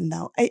doesn't dampen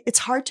though. It's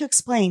hard to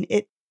explain.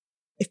 It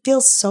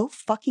feels so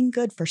fucking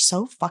good for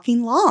so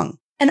fucking long.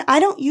 And I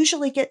don't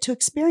usually get to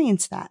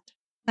experience that.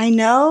 I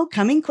know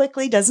coming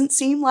quickly doesn't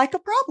seem like a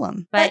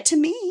problem, but to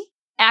me,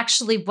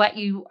 actually what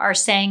you are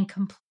saying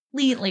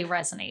completely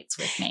resonates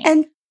with me.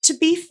 And to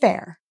be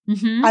fair,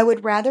 I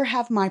would rather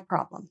have my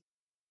problem.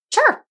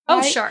 Sure. Oh,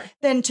 right? sure.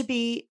 Than to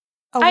be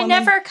a woman. I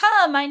never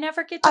come. I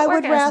never get to I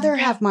orgasm. would rather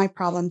have my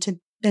problem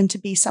than to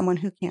be someone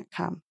who can't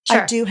come.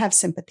 Sure. I do have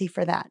sympathy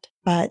for that.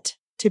 But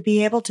to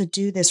be able to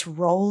do this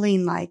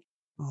rolling like,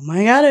 oh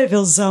my God, I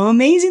feel so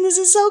amazing. This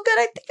is so good.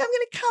 I think I'm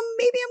going to come.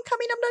 Maybe I'm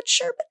coming. I'm not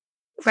sure. But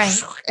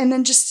right. And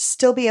then just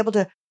still be able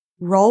to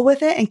roll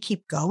with it and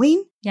keep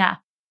going. Yeah.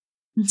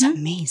 It's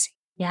amazing.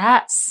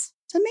 Yes.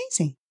 It's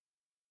amazing.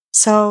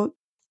 So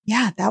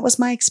yeah, that was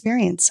my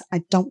experience.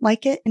 I don't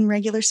like it in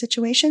regular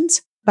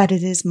situations, but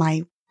it is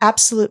my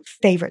absolute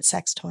favorite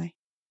sex toy.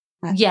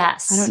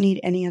 Yes. I don't need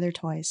any other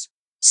toys.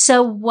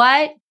 So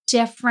what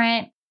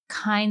different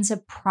kinds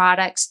of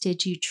products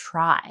did you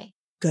try?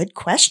 Good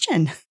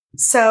question.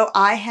 So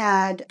I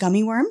had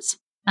gummy worms.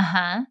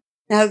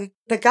 Now,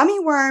 the gummy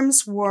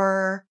worms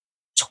were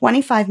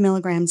 25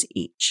 milligrams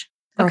each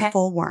for a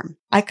full worm.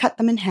 I cut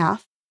them in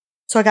half.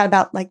 So I got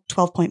about like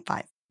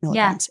 12.5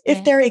 milligrams.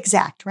 If they're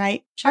exact,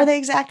 right? Sure. Are they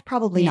exact?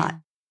 Probably not.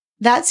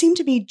 That seemed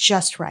to be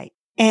just right.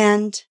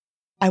 And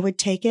I would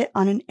take it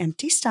on an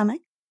empty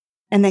stomach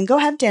and then go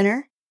have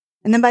dinner.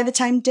 And then by the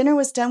time dinner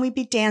was done, we'd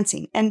be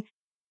dancing. And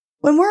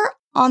when we're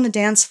on the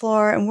dance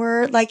floor and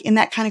we're like in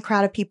that kind of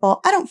crowd of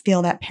people, I don't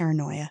feel that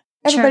paranoia.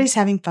 Everybody's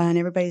having fun.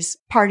 Everybody's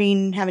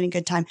partying, having a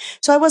good time.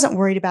 So I wasn't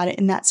worried about it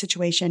in that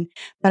situation,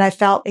 but I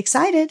felt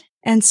excited.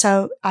 And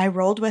so I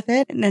rolled with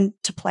it. And then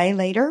to play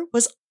later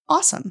was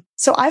awesome.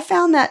 So I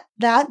found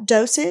that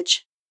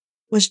dosage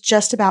was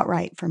just about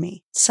right for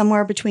me.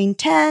 Somewhere between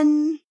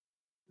 10,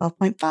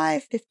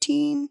 12.5,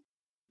 15.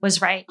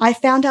 Was right. I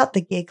found out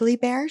the Giggly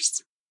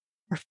Bears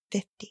are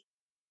 50.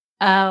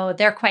 Oh,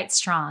 they're quite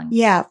strong.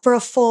 Yeah, for a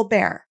full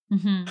bear.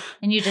 And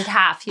you did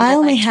half. I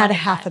only had a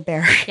half a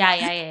bear.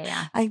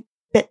 Yeah. I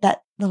bit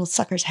that little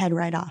sucker's head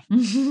right off.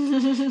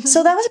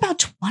 So that was about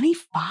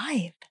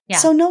 25. Yeah.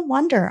 So no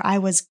wonder I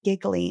was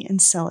giggly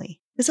and silly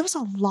because it was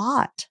a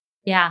lot.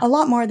 Yeah. A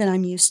lot more than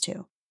I'm used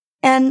to.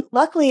 And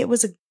luckily it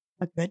was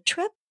a good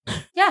trip.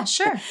 Yeah,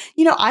 sure.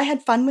 I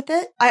had fun with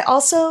it. I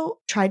also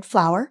tried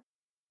flower,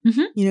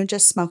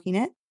 just smoking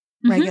it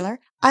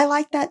regular. I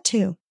like that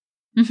too.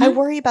 I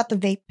worry about the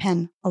vape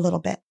pen a little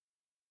bit.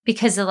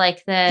 Because of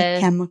like the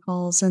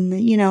chemicals and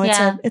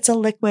it's a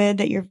liquid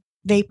that you're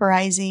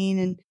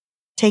vaporizing and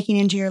taking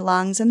into your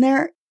lungs. And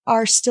there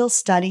are still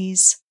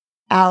studies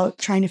out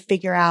trying to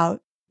figure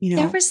out,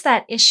 There was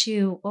that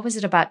issue, what was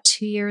it, about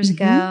 2 years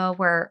ago,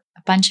 where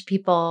a bunch of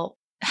people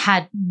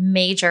had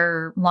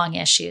major lung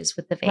issues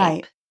with the vape.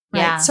 Right.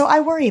 Yeah. So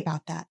I worry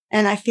about that.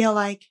 And I feel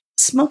like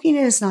smoking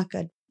it is not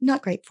good,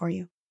 not great for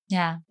you.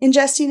 Yeah.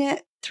 Ingesting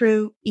it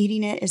through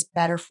eating it is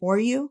better for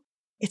you.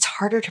 It's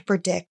harder to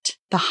predict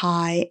the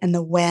high and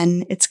the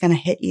when it's going to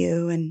hit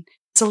you. And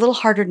it's a little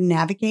harder to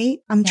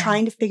navigate. I'm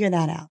trying to figure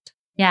that out.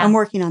 Yeah. I'm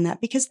working on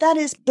that because that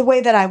is the way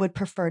that I would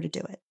prefer to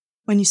do it.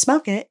 When you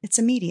smoke it, it's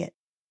immediate.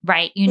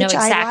 Right. You know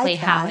exactly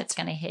how it's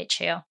going to hit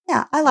you.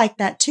 Yeah. I like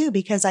that too,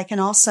 because I can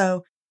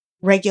also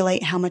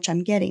regulate how much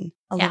I'm getting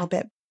a little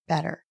bit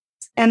better.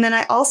 And then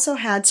I also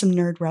had some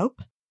Nerd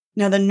Rope.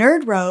 Now the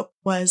Nerd Rope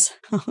was,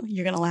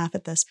 you're going to laugh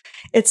at this.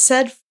 It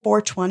said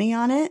 420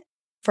 on it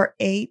for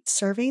 8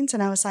 servings.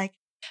 And I was like,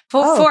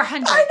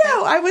 400. I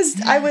know.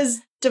 I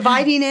was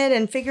dividing it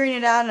and figuring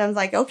it out. And I was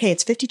like, okay,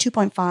 it's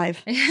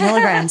 52.5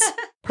 milligrams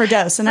per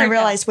dose. And I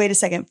realized, wait a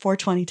second,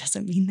 420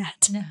 doesn't mean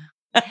that. No.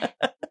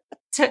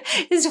 So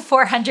it's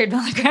 400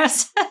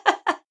 milligrams.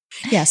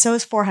 Yeah. So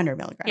it's 400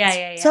 milligrams.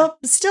 Yeah. So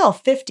still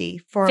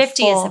 50 for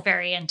 50 a full, is a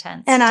very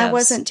intense and dose. I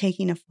wasn't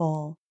taking a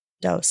full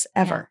dose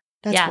ever.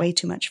 Yeah. That's way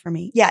too much for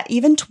me. Yeah.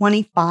 Even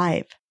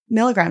 25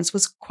 milligrams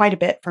was quite a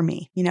bit for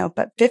me,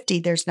 but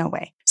 50, there's no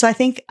way. So I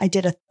think I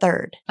did a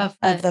third of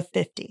the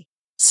 50.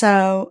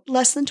 So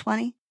less than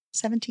 20,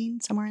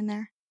 17, somewhere in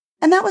there.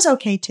 And that was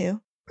okay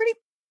too. Pretty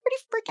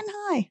freaking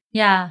high.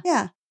 Yeah.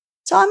 Yeah.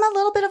 So I'm a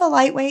little bit of a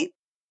lightweight,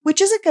 which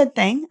is a good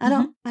thing. I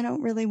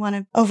don't really want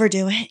to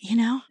overdo it,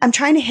 I'm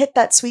trying to hit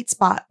that sweet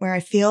spot where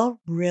I feel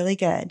really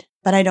good,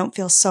 but I don't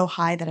feel so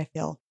high that I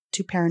feel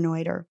too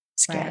paranoid or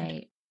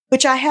scared,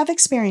 which I have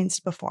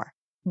experienced before.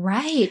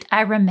 Right.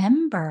 I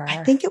remember.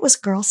 I think it was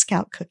Girl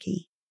Scout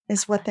cookie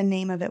is what the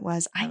name of it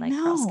was. I like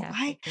know.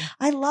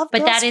 I love But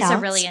Girl that Scouts. is a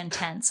really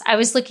intense. I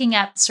was looking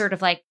at sort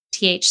of like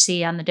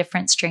THC on the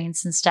different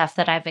strains and stuff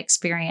that I've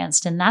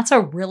experienced, and that's a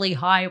really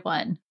high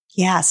one.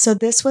 Yeah. So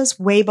this was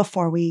way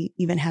before we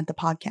even had the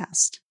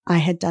podcast. I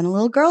had done a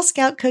little Girl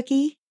Scout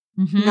cookie,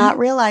 not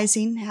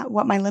realizing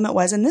what my limit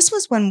was. And this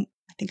was when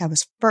I think I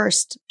was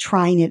first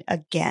trying it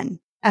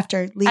again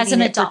after leaving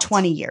it for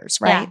 20 years,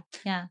 right?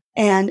 Yeah.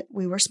 And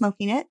we were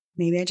smoking it.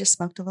 Maybe I just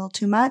smoked a little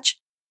too much.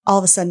 All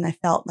of a sudden I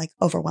felt like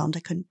overwhelmed.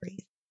 I couldn't breathe.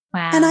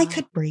 Wow. And I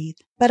could breathe,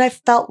 but I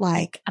felt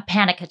like a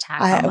panic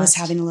attack. I was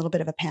having a little bit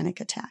of a panic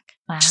attack,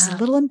 which is a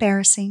little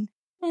embarrassing.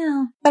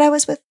 Yeah. But I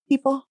was with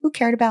people who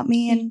cared about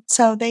me. And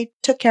so they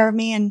took care of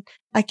me and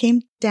I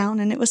came down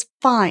and it was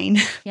fine.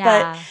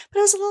 Yeah. but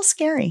it was a little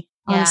scary,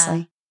 honestly.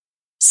 Yeah.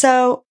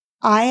 So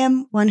I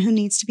am one who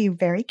needs to be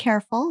very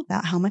careful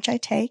about how much I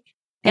take.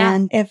 Yeah.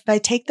 And if I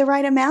take the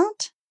right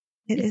amount,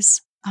 it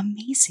is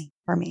amazing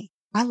for me.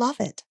 I love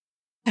it.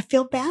 I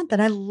feel bad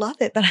that I love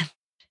it, but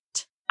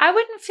I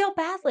wouldn't feel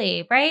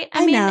badly, right?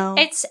 I mean, know.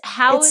 It's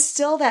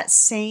still that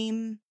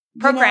same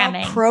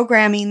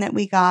programming that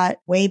we got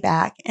way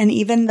back. And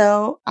even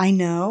though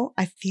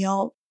I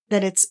feel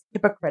that it's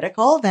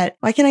hypocritical that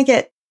why can I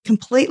get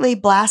completely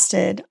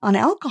blasted on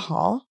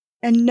alcohol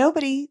and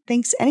nobody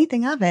thinks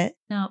anything of it?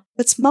 No.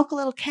 But smoke a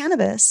little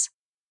cannabis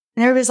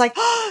and everybody's like,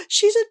 oh,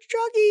 she's a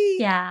druggie.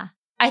 Yeah.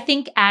 I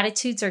think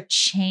attitudes are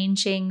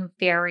changing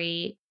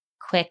very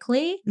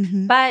quickly,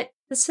 but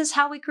this is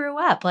how we grew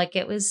up. Like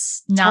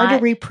it's hard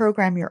to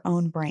reprogram your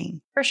own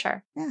brain. For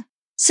sure. Yeah.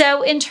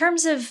 So in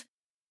terms of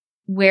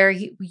where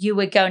you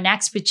would go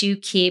next, would you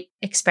keep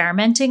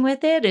experimenting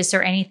with it? Is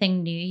there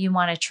anything new you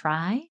want to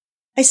try?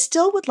 I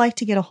still would like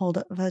to get a hold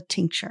of a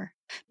tincture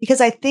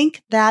because I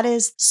think that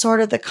is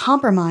sort of the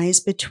compromise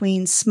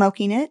between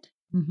smoking it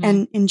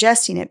and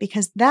ingesting it,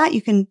 because that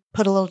you can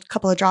put a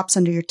couple of drops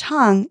under your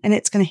tongue and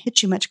it's going to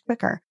hit you much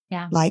quicker.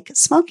 Yeah. Like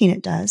smoking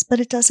it does, but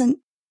it doesn't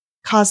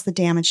cause the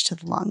damage to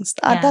the lungs.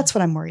 That's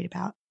what I'm worried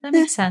about. That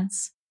makes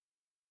sense.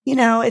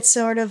 It's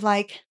sort of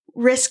like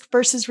risk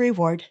versus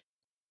reward.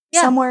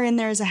 Yeah. Somewhere in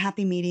there is a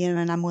happy medium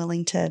and I'm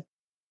willing to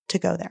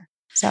go there.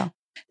 So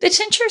the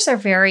tinctures are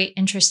very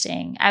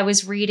interesting. I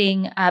was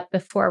reading up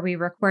before we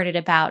recorded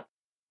about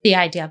the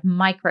idea of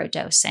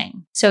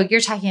microdosing. So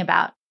you're talking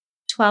about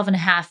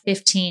 12.5,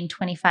 15,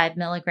 25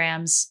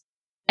 milligrams,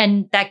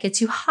 and that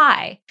gets you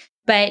high.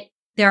 But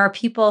there are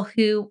people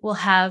who will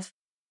have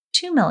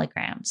 2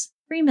 milligrams,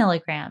 3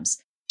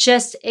 milligrams,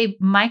 just a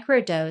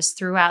microdose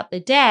throughout the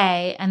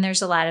day. And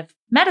there's a lot of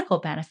medical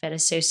benefit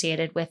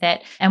associated with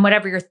it. And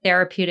whatever your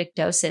therapeutic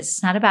dose is,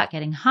 it's not about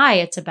getting high.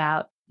 It's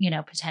about,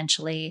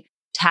 potentially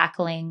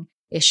tackling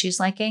issues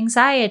like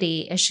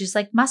anxiety, issues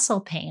like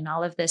muscle pain,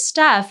 all of this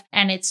stuff.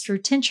 And it's through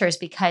tinctures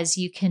because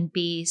you can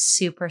be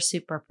super,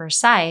 super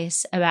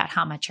precise about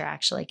how much you're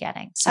actually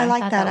getting. So I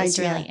like that was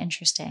idea. Really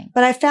interesting.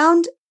 But I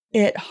found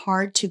it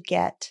hard to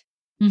get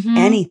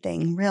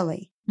anything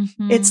really.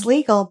 It's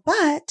legal,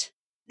 but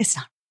it's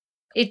not.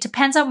 It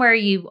depends on where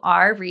you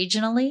are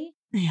regionally.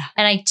 Yeah.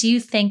 And I do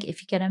think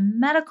if you get a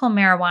medical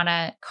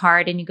marijuana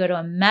card and you go to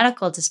a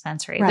medical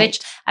dispensary, Right.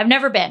 which I've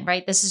never been,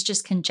 right? This is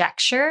just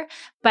conjecture,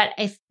 but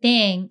I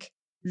think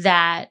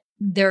that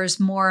there's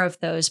more of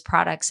those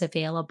products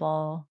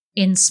available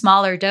in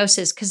smaller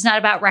doses because it's not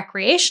about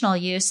recreational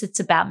use, it's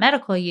about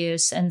medical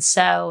use. And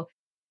so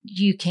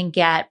you can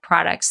get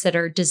products that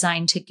are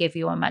designed to give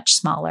you a much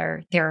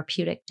smaller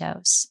therapeutic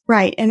dose.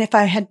 Right. And if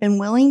I had been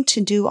willing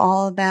to do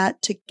all of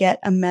that to get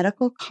a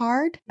medical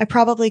card, I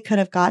probably could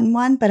have gotten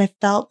one, but I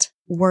felt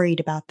worried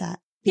about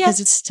that because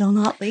it's still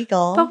not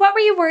legal. But what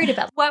were you worried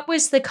about? What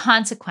was the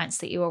consequence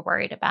that you were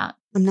worried about?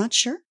 I'm not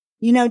sure.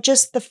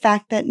 Just the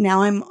fact that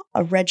now I'm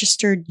a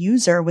registered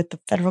user with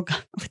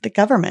with the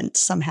government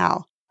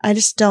somehow. I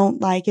just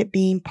don't like it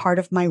being part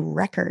of my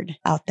record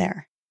out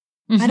there.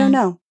 I don't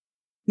know.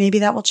 Maybe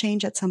that will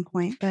change at some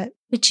point, but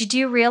you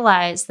do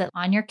realize that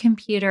on your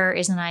computer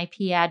is an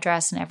IP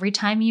address, and every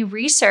time you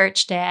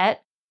researched it,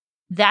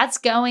 that's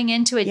going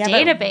into a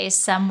database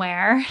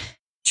somewhere.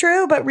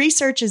 True, but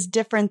research is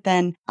different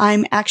than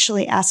I'm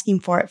actually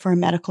asking for it for a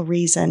medical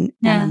reason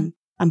and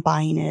I'm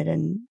buying it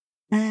and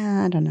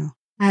I don't know.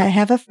 I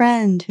have a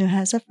friend who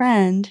has a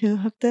friend who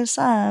hooked this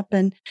up,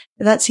 and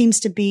that seems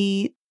to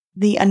be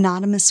the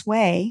anonymous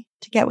way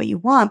to get what you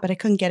want, but I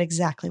couldn't get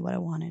exactly what I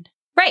wanted.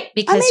 Right.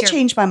 Because I may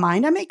change my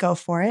mind. I may go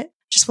for it.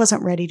 Just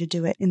wasn't ready to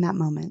do it in that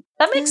moment.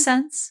 That makes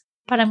sense.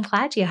 But I'm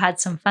glad you had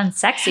some fun,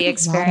 sexy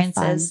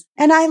experiences.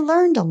 And I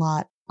learned a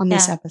lot on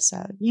this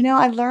episode.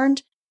 I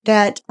learned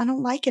that I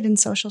don't like it in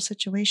social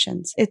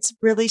situations. It's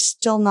really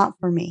still not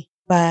for me.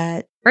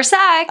 But for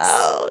sex.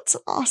 Oh, it's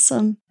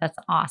awesome. That's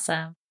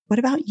awesome. What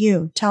about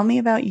you? Tell me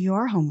about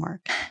your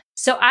homework.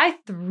 So I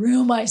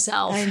threw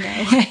myself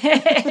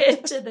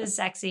into the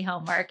sexy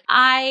homework.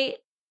 I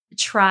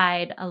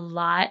tried a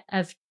lot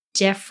of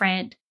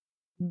different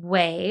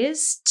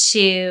ways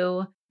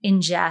to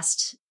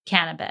ingest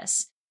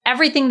cannabis.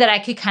 Everything that I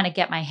could kind of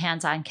get my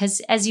hands on.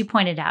 Because as you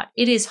pointed out,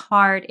 it is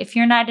hard. If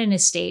you're not in a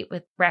state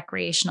with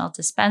recreational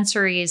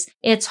dispensaries,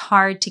 it's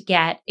hard to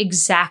get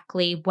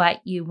exactly what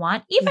you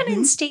want. Even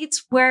in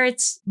states where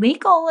it's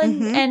legal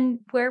and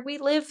where we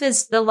live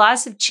is the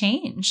laws have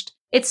changed.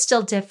 It's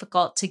still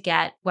difficult to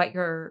get what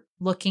you're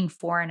looking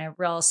for in a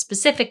real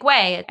specific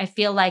way. I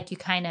feel like you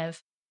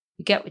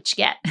get what you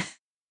get.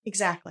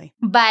 Exactly.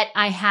 But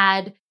I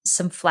had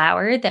some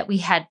flour that we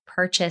had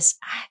purchased,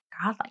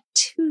 like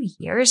 2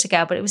 years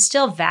ago, but it was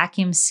still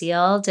vacuum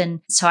sealed.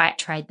 And so I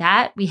tried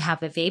that. We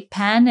have a vape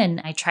pen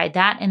and I tried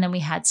that. And then we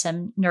had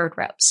some Nerd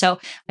Rope. So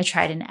I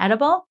tried an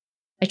edible,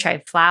 I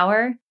tried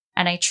flour,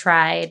 and I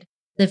tried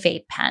the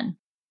vape pen.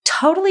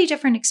 Totally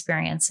different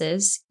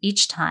experiences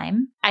each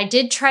time. I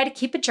did try to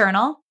keep a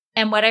journal.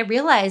 And what I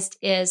realized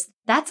is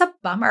that's a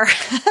bummer.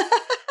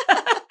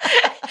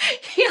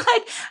 You're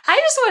like, I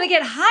just want to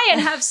get high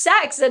and have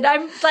sex. And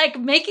I'm like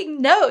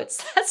making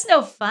notes. That's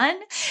no fun.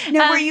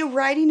 Now, were you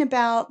writing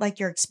about like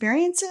your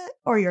experience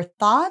or your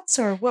thoughts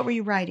or what were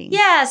you writing?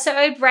 Yeah. So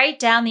I'd write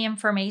down the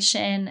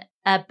information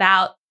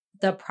about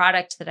the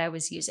product that I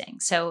was using.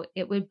 So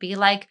it would be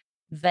like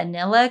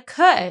Vanilla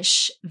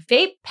Kush,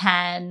 vape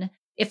pen.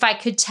 If I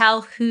could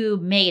tell who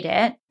made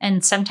it,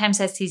 and sometimes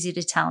that's easy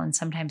to tell and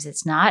sometimes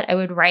it's not, I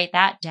would write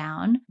that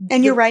down.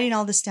 And you're writing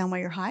all this down while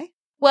you're high?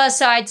 Well,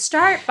 so I'd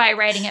start by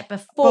writing it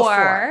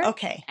before.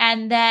 Okay.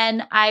 And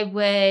then I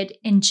would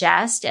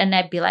ingest and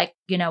I'd be like,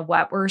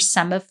 what were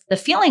some of the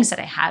feelings that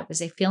I had?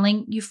 Was I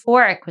feeling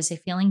euphoric? Was I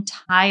feeling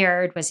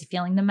tired? Was I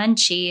feeling the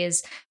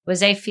munchies?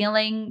 Was I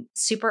feeling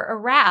super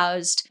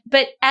aroused?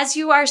 But as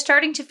you are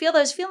starting to feel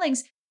those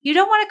feelings, you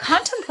don't want to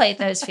contemplate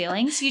those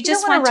feelings. You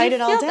just want to write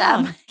it all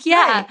down. Them.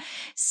 Yeah. Right.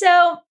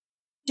 So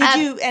did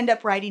you end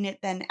up writing it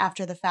then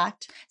after the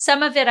fact?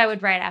 Some of it I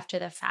would write after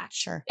the fact.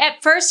 Sure.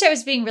 At first I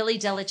was being really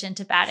diligent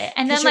about it.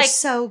 And then you're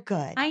so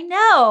good. I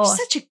know. You're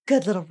such a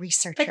good little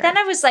researcher. But then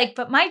I was like,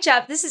 but my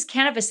job, this is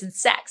cannabis and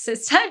sex.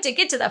 It's time to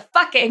get to the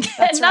fucking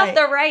That's and not right.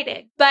 the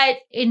writing. But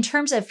in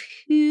terms of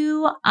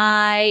who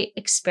I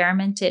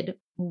experimented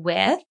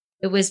with,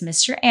 it was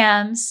Mr.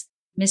 Ams,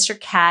 Mr.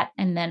 Cat,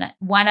 and then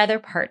one other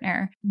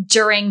partner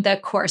during the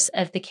course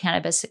of the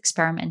cannabis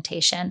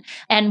experimentation.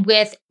 And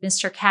with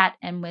Mr. Cat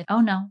and with,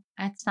 oh no,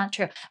 that's not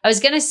true. I was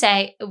going to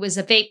say it was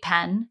a vape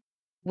pen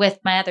with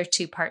my other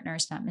two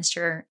partners, not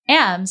Mr.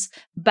 Ams,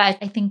 but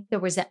I think there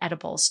was the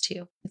edibles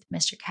too with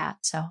Mr. Cat.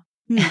 So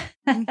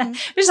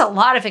there's a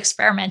lot of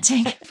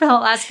experimenting for the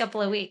last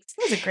couple of weeks.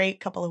 It was a great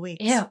couple of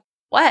weeks.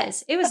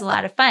 It was a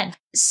lot of fun.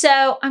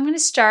 So I'm going to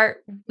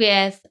start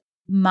with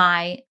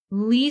my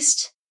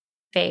least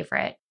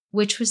favorite,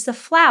 which was the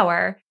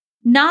flour,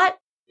 not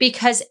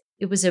because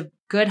it was a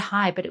good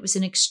high, but it was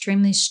an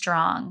extremely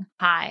strong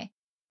high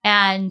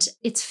and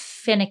it's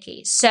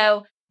finicky.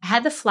 So I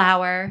had the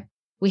flour,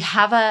 we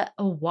have a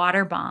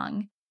water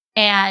bong,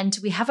 and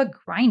we have a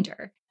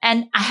grinder.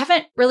 And I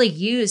haven't really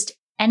used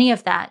any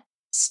of that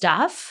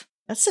stuff.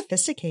 That's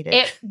sophisticated.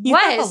 It You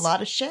have a was.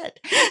 lot of shit.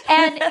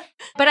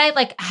 But I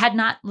like had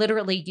not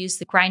literally used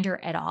the grinder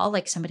at all.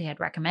 Like somebody had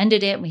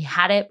recommended it. We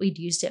had it. We'd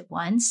used it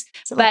once.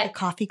 Is it like a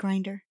coffee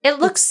grinder? It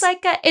looks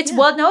like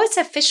well, no, it's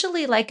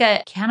officially like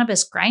a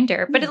cannabis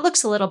grinder, but it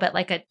looks a little bit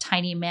like a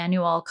tiny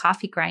manual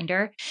coffee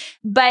grinder.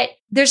 But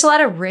there's a lot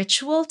of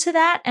ritual to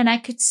that. And I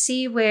could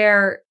see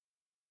where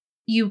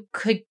you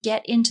could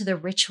get into the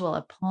ritual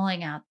of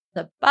pulling out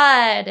the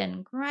bud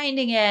and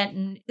grinding it.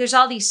 And there's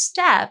all these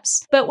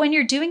steps. But when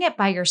you're doing it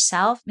by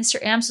yourself,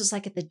 Mr. Amps was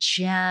like at the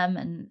gym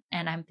and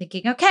I'm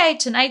thinking, okay,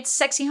 tonight's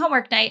sexy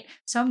homework night.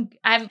 So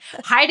I'm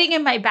hiding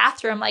in my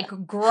bathroom, like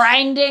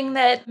grinding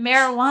the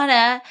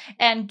marijuana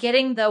and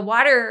getting the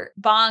water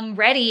bong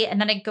ready.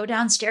 And then I go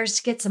downstairs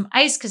to get some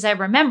ice because I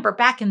remember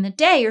back in the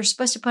day, you're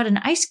supposed to put an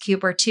ice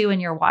cube or two in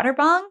your water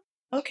bong.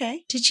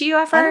 Okay. Did you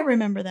ever? I don't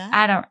remember that.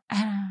 I don't.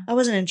 I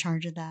wasn't in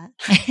charge of that.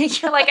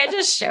 You're like, I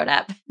just showed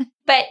up.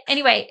 But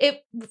anyway,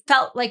 it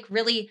felt like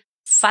really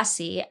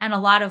fussy and a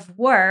lot of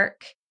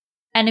work.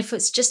 And if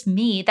it's just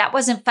me, that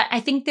wasn't fun. I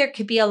think there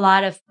could be a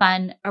lot of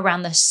fun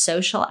around the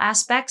social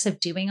aspects of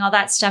doing all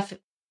that stuff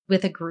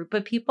with a group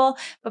of people.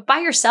 But by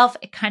yourself,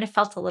 it kind of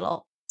felt a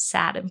little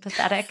sad and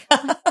pathetic.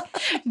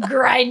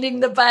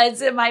 Grinding the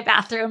buds in my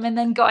bathroom and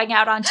then going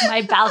out onto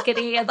my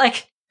balcony and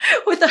like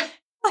with a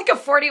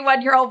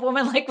 41-year-old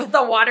woman, like with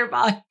a water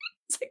bong.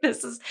 It's like,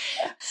 this is.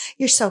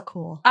 You're so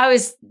cool. I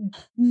was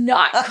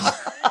not cool.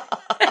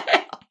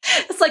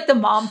 It's like the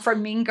mom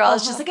from Mean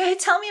Girls. Just like, hey,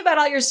 tell me about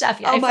all your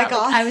stuff. Yeah, oh my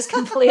God. Like I was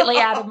completely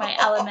out of my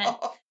element.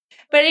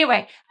 But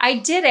anyway, I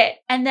did it.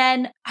 And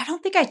then I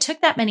don't think I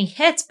took that many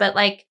hits, but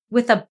like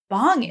with a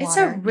bong, it's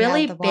a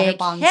really the water big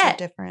bongs hit. Are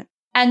different.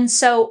 And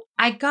so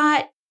I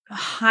got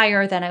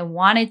higher than I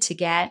wanted to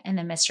get. And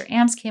then Mr.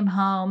 Amps came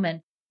home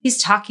and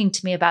he's talking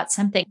to me about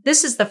something.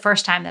 This is the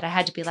first time that I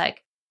had to be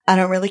like, I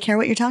don't really care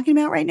what you're talking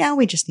about right now.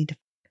 We just need to.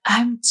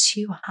 I'm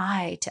too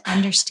high to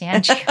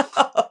understand you.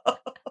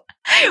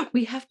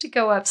 We have to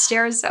go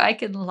upstairs so I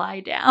can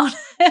lie down.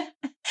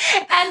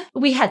 And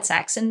we had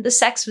sex and the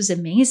sex was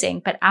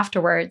amazing. But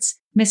afterwards,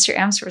 Mr.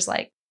 Amps was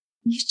like,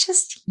 you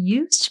just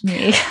used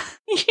me.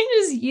 You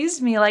just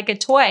used me like a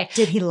toy.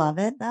 Did he love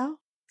it though?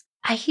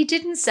 He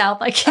didn't sound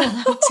like he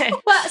loved it.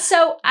 Well,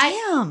 so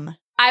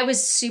I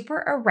was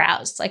super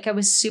aroused. Like I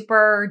was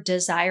super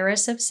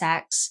desirous of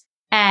sex.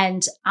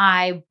 And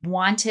I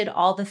wanted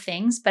all the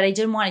things, but I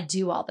didn't want to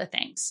do all the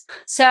things.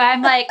 So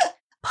I'm like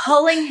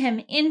pulling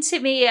him into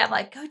me. I'm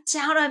like, go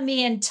down on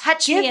me and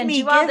touch me and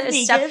do all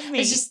this stuff.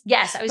 It's just,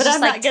 yes, I was just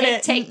like,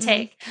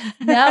 take.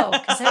 No,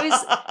 because I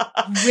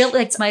was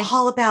really, it's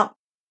all about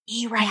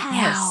me right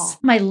now.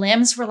 My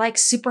limbs were like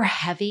super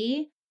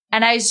heavy.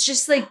 And I was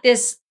just like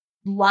this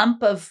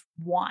lump of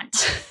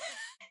want.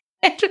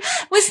 It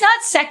was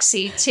not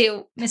sexy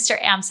to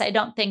Mr. Amps. I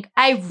don't think.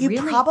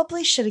 You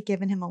probably should have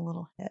given him a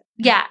little hit.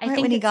 Yeah, I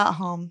think when he got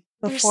home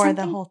before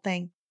the whole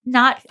thing.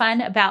 Not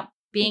fun about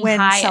being when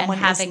high someone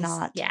and having. Is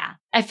not. Yeah,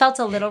 I felt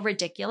a little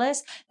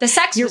ridiculous. The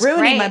sex You're was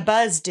ruining great. my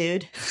buzz,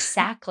 dude.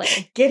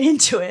 Exactly. Get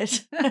into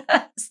it.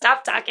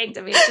 Stop talking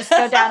to me. Just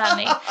go down on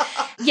me.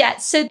 Yeah.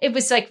 So it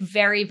was like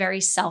very, very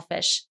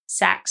selfish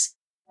sex,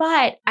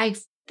 but I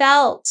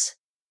felt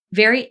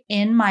very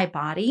in my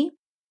body.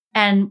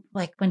 And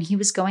like when he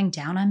was going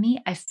down on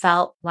me, I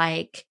felt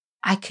like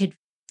I could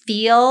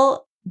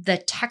feel the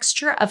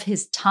texture of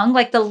his tongue,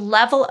 like the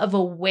level of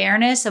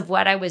awareness of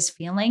what I was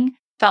feeling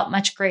felt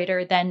much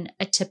greater than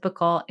a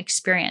typical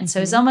experience. Mm-hmm. So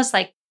it was almost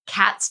like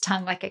cat's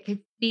tongue. Like I could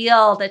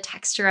feel the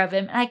texture of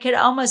him and I could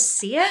almost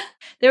see it.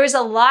 There was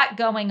a lot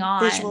going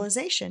on.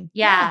 Visualization.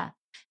 Yeah.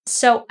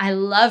 So I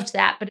loved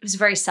that, but it was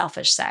very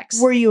selfish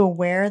sex. Were you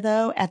aware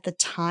though at the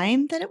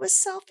time that it was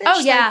selfish?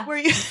 Oh yeah. Like, were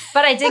you?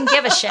 But I didn't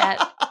give a shit.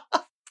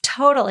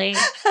 Totally.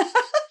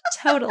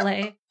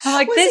 I'm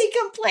like, was he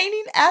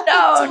complaining at the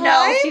time?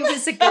 No, he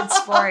was a good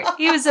sport.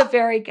 He was a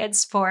very good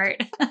sport.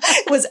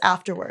 It was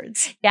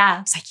afterwards.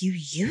 Yeah. It's like, you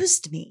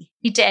used me.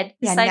 He did.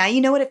 Yeah, now you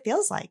know what it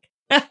feels like.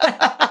 Yeah,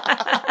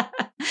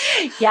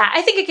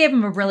 I think I gave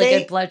him a really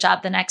good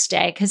blowjob the next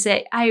day because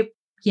it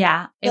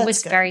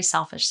was very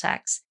selfish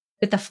sex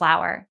with the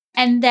flower.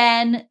 And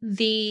then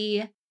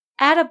the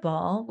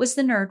edible was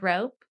the Nerd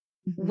Rope,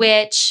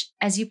 which,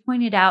 as you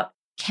pointed out,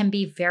 can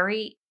be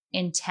very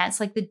intense.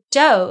 Like the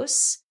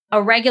dose,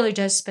 a regular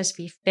dose is supposed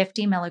to be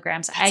 50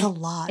 milligrams. That's a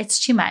lot.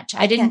 It's too much.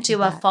 I didn't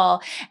do a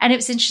full. And it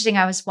was interesting.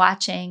 I was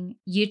watching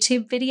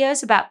YouTube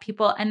videos about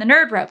people and the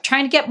Nerd Rope,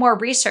 trying to get more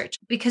research,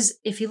 because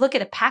if you look at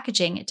the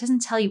packaging, it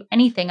doesn't tell you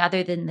anything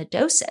other than the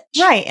dosage.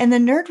 Right. And the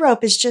Nerd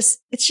Rope is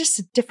it's just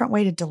a different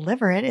way to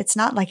deliver it. It's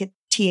not like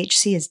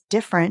THC is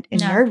different in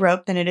Nerd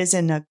Rope than it is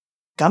in a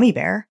gummy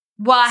bear.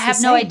 Well, I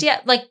have no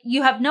idea. Like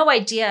you have no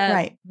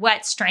idea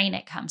what strain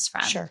it comes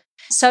from. Sure.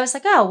 So I was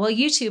like, oh, well,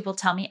 YouTube will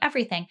tell me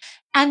everything.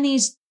 And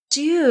these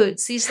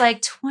dudes, these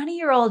like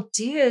 20-year-old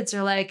dudes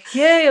are like,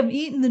 hey, I'm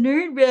eating the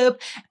Nerd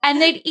Rope.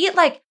 And they'd eat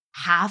like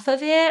half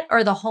of it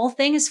or the whole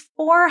thing is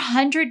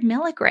 400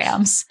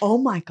 milligrams. Oh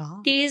my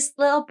God. These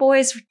little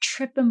boys were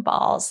tripping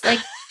balls like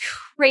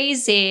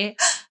crazy.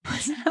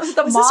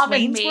 The Was Mom this and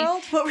Wayne's Me.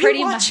 World? What were Pretty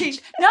you watching?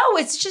 much. No,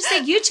 it's just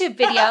a YouTube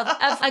video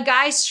of a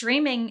guy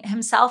streaming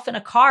himself in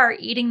a car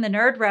eating the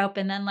nerd rope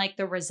and then like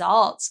the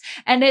results.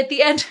 And at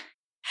the end,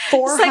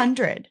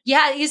 400.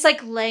 he's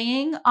like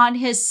laying on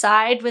his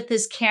side with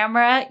his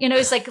camera. You know,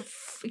 he's like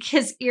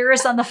his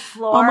ears on the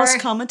floor. Almost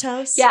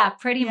comatose. Yeah,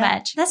 pretty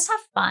much. That's not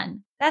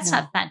fun. That's No.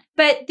 not fun.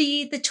 But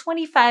the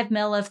 25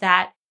 mil of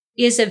that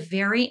is a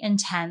very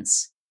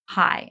intense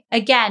high.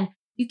 Again,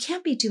 you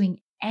can't be doing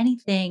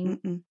anything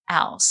Mm-mm.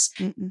 else.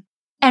 Mm-mm.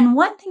 And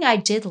one thing I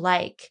did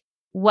like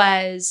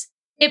was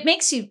it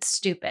makes you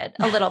stupid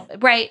a little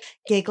bit, right?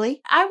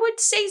 Giggly. I would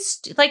say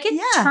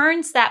it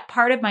turns that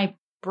part of my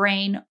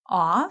brain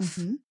off.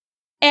 Mm-hmm.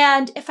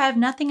 And if I have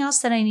nothing else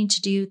that I need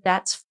to do,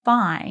 that's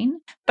fine.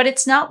 But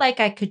it's not like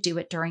I could do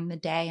it during the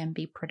day and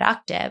be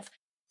productive.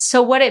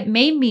 So what it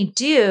made me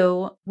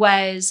do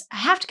was I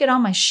have to get all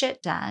my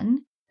shit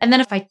done. And then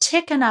if I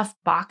tick enough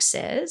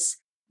boxes,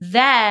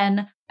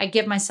 then I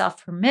give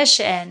myself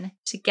permission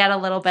to get a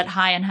little bit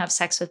high and have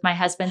sex with my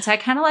husband. So I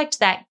kind of liked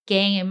that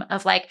game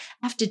of like,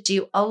 I have to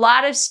do a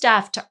lot of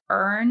stuff to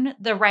earn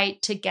the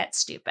right to get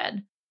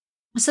stupid.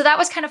 So that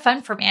was kind of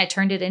fun for me. I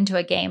turned it into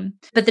a game.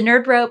 But the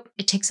nerd rope,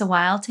 it takes a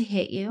while to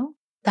hit you.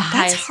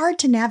 That's hard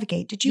to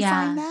navigate. Did you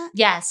find that?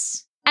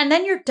 Yes. And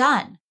then you're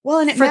done. Well,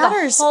 and it for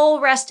matters the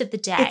whole rest of the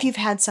day. if you've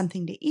had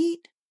something to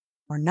eat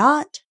or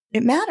not.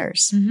 It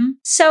matters. Mm-hmm.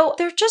 So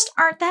there just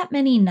aren't that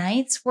many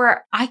nights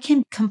where I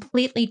can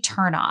completely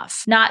turn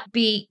off, not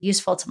be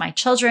useful to my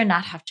children,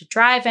 not have to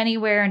drive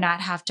anywhere,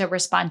 not have to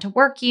respond to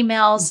work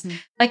emails. Mm-hmm.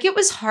 Like it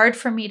was hard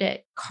for me to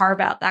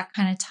carve out that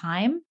kind of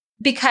time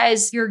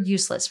because you're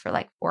useless for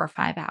like 4 or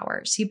 5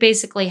 hours. You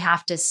basically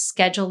have to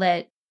schedule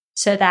it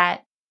so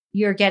that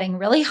you're getting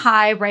really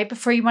high right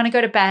before you want to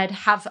go to bed,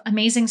 have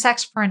amazing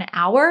sex for an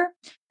hour,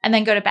 and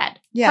then go to bed.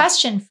 Yeah.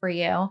 Question for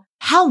you.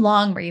 How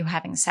long were you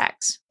having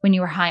sex when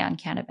you were high on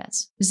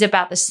cannabis? Was it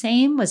about the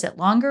same? Was it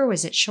longer?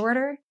 Was it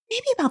shorter?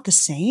 Maybe about the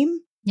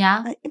same.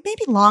 Yeah.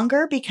 Maybe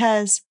longer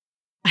because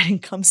I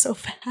didn't come so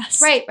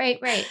fast. Right.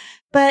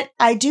 But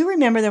I do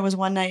remember there was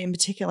one night in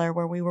particular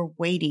where we were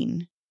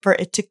waiting for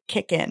it to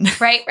kick in.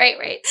 Right.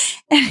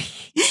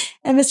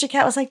 And Mr.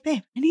 Cat was like,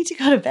 babe, I need to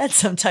go to bed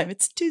sometime.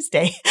 It's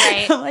Tuesday.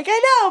 Right. I'm like,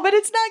 I know, but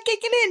it's not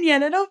kicking in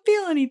yet. I don't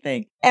feel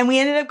anything. And we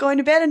ended up going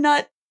to bed and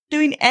not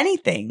doing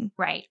anything.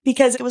 Right.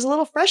 Because it was a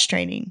little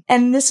frustrating.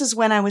 And this is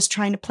when I was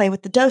trying to play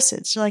with the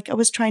dosage. Like I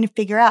was trying to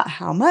figure out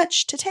how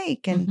much to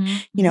take and,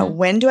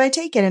 when do I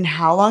take it and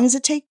how long does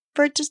it take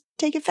for it to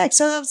take effect?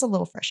 So that was a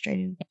little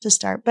frustrating to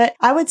start. But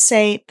I would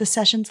say the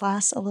sessions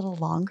last a little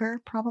longer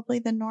probably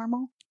than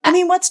normal. I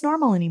mean, what's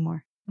normal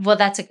anymore? Well,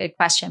 that's a good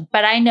question.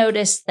 But I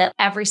noticed that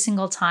every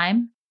single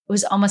time it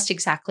was almost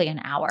exactly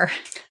an hour.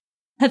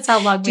 That's how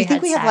long we had. Do you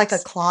think we have like a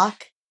sex.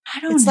 clock? I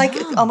don't know. It's like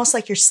almost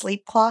like your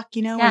sleep clock,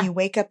 Yeah. where you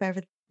wake up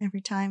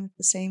every time at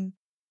the same.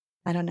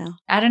 I don't know.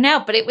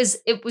 But it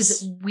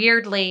was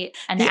weirdly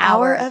an The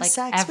hour of like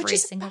sex, every which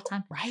is single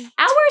time. Right.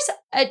 Hours,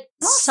 a Awesome.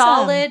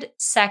 solid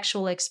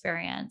sexual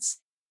experience.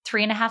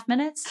 3.5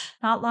 minutes,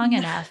 not long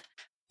enough.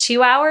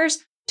 2 hours,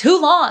 too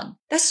long.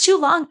 That's too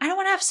long. I don't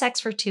want to have sex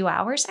for 2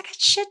 hours. I got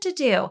shit to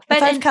do.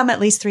 If I've come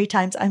at least 3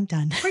 times, I'm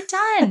done. We're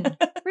done.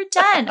 We're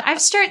done. I've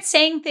started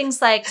saying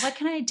things like, what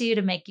can I do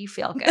to make you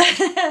feel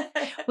good?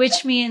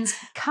 Which means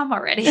come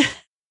already.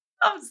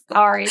 I'm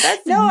sorry.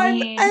 That's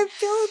mean. I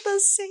feel the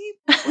same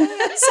way.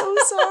 I'm so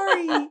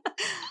sorry.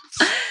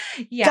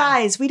 Yeah.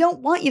 Guys, we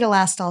don't want you to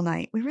last all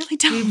night. We really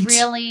don't. We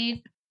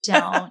really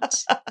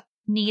don't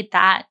need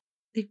that.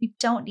 We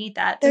don't need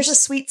that. There's a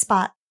sweet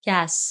spot.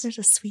 Yes. There's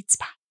a sweet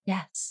spot.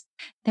 Yes.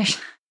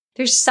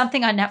 There's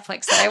something on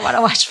Netflix that I want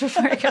to watch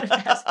before I go to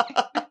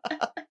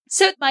bed.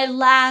 So my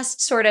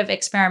last sort of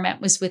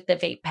experiment was with the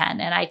vape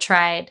pen, and I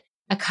tried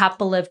a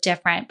couple of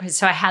different.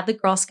 So I had the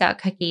Girl Scout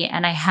cookie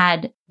and I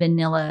had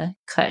vanilla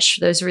Kush.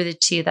 Those were the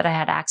two that I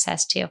had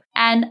access to.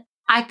 And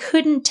I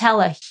couldn't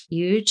tell a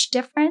huge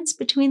difference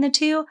between the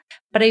two,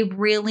 but I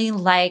really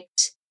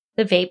liked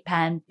the vape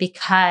pen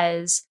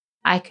because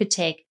I could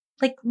take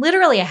like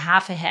literally a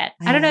half a hit.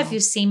 I don't know if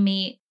you've seen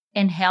me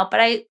inhale, but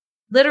I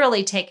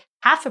literally take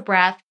half a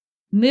breath,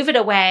 move it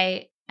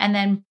away, and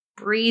then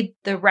breathe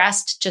the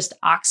rest just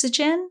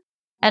oxygen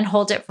and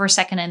hold it for a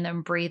second and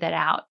then breathe it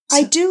out.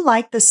 I do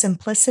like the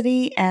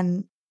simplicity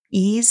and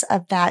ease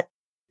of that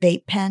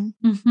vape pen.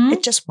 Mm-hmm.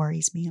 It just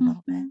worries me a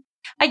little bit.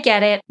 I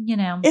get it.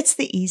 It's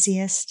the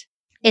easiest.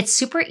 It's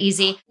super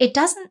easy. It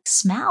doesn't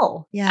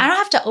smell. Yeah. I don't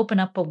have to open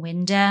up a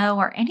window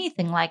or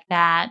anything like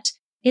that.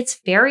 It's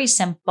very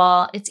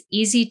simple. It's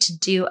easy to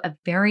do a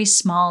very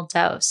small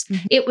dose.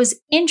 Mm-hmm. It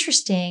was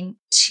interesting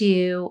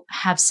to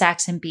have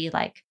sex and be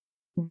like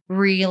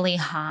really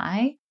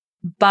high,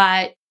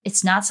 but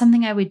it's not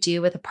something I would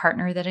do with a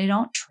partner that I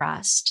don't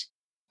trust.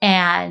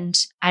 And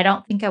I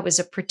don't think I was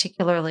a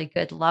particularly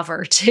good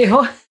lover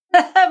to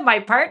my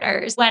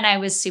partners when I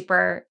was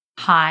super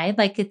high.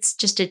 Like it's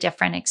just a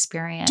different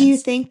experience. Do you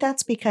think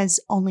that's because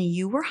only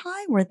you were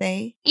high? Were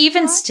they?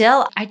 Even high?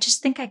 still, I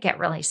just think I get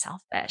really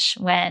selfish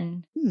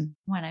when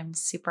I'm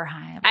super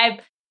high.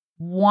 I've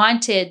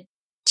wanted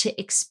to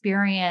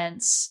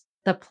experience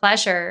the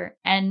pleasure.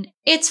 And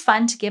it's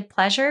fun to give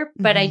pleasure,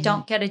 but I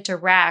don't get a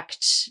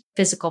direct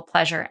physical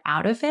pleasure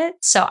out of it.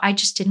 So I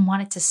just didn't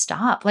want it to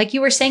stop. Like you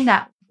were saying,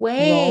 that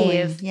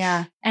wave. Rolling.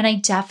 Yeah. And I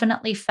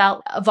definitely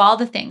felt, of all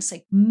the things,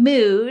 like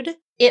mood,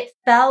 it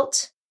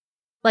felt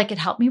like it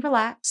helped me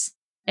relax.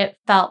 It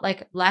felt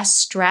like less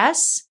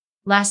stress,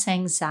 less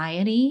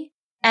anxiety,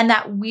 and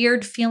that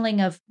weird feeling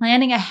of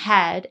planning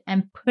ahead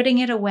and putting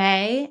it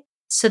away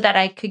so that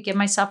I could give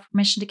myself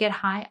permission to get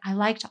high. I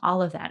liked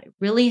all of that. It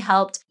really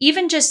helped.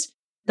 Even just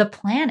the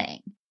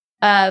planning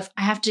of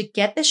I have to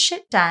get this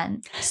shit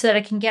done so that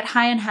I can get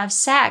high and have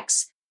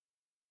sex.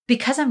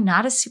 Because I'm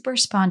not a super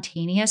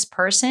spontaneous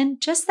person,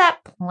 just that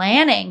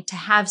planning to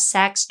have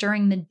sex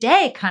during the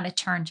day kind of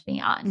turned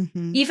me on,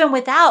 even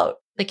without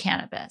the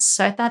cannabis.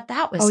 So I thought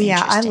that was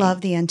interesting. I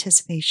love the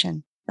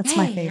anticipation. That's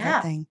my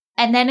favorite thing.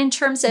 And then in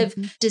terms of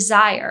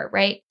desire,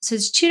 right? So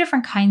there's two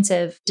different kinds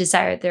of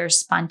desire. There's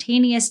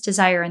spontaneous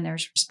desire and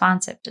there's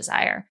responsive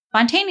desire.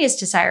 Spontaneous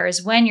desire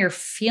is when you're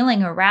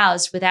feeling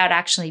aroused without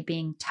actually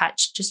being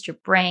touched, just your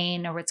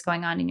brain or what's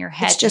going on in your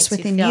head. It's just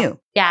within you.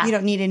 Yeah. You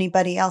don't need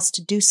anybody else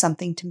to do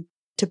something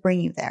to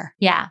bring you there.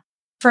 Yeah.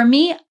 For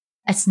me,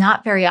 it's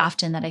not very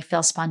often that I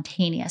feel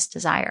spontaneous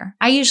desire.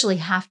 I usually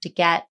have to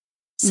get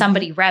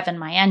somebody revving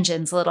my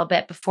engines a little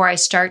bit before I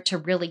start to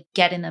really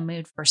get in the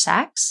mood for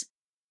sex.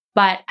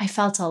 But I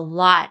felt a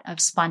lot of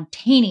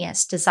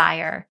spontaneous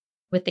desire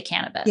with the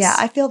cannabis. Yeah,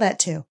 I feel that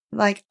too.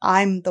 Like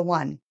I'm the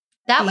one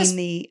being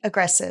the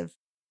aggressive.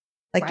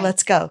 Like,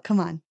 let's go. Come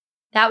on.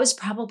 That was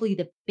probably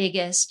the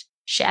biggest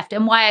shift.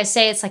 And why I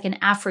say it's like an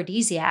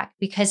aphrodisiac,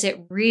 because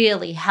it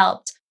really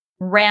helped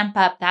ramp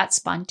up that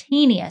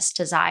spontaneous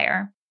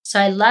desire. So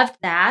I loved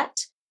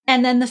that.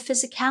 And then the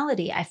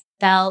physicality, I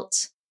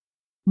felt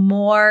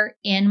more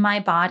in my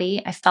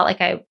body. I felt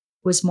like I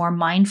was more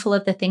mindful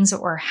of the things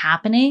that were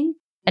happening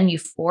and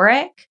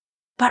euphoric,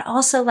 but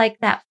also like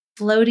that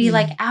floaty,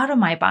 like out of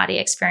my body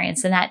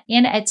experience. And that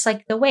it's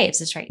like the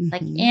waves, it's right.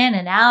 Like in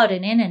and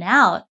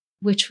out,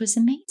 which was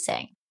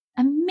amazing.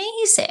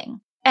 Amazing.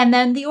 And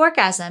then the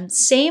orgasm,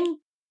 same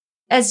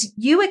as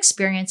you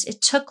experienced,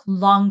 it took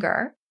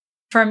longer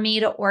for me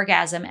to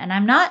orgasm. And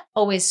I'm not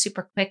always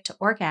super quick to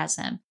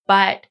orgasm,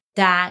 but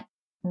that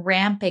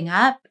ramping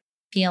up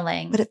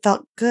feeling. But it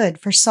felt good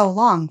for so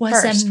long. Was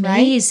first,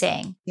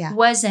 amazing. Right? Yeah.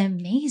 Was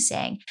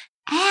amazing.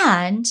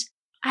 And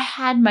I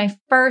had my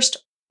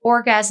first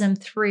orgasm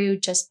through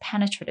just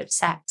penetrative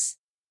sex,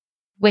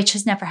 which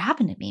has never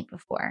happened to me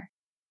before.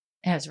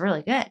 It was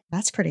really good.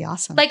 That's pretty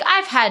awesome. Like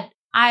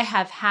I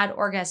have had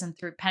orgasm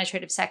through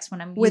penetrative sex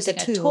when I'm with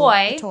using a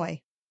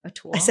toy. A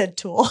tool. I said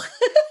tool.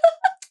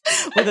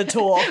 With a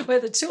tool.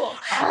 With a tool.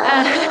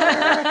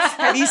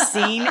 Have you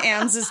seen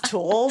Ams's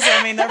tools?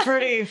 I mean, they're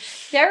pretty.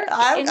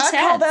 I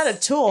call that a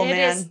tool,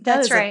 man.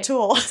 That's right. A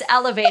tool. It's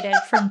elevated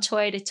from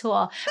toy to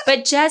tool.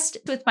 But just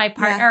with my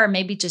partner, or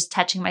maybe just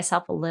touching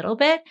myself a little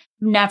bit,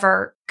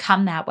 never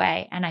come that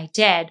way. And I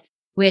did,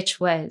 which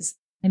was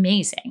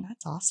amazing.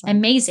 That's awesome.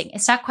 Amazing.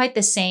 It's not quite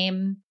the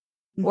same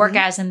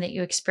orgasm that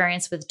you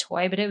experience with a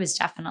toy, but it was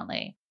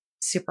definitely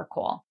super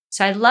cool.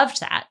 So I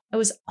loved that. It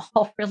was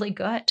all really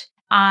good.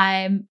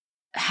 I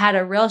had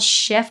a real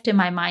shift in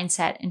my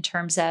mindset in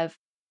terms of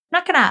I'm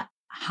not going to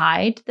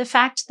hide the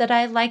fact that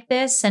I like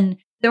this. And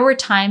there were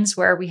times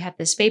where we had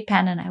this vape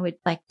pen and I would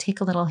like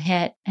take a little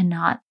hit and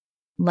not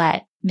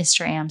let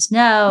Mr. Ams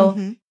know.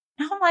 And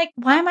I'm like,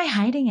 why am I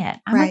hiding it?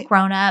 I'm a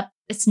grown up.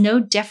 It's no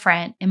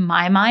different in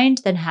my mind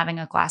than having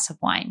a glass of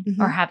wine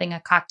or having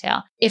a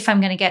cocktail. If I'm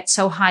going to get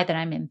so high that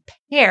I'm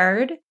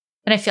impaired,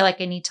 then I feel like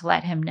I need to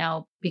let him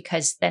know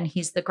because then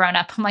he's the grown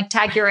up. I'm like,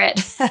 Tag, you're it.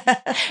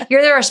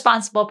 You're the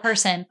responsible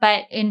person.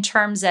 But in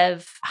terms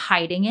of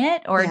hiding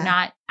it or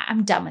not,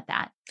 I'm done with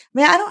that. I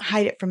mean, I don't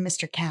hide it from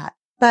Mr. Cat,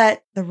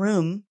 but the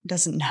room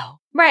doesn't know.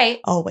 Right.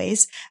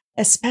 Always.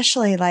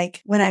 Especially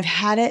like when I've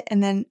had it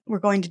and then we're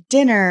going to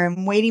dinner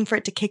and waiting for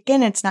it to kick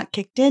in. It's not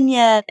kicked in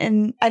yet.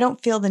 And I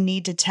don't feel the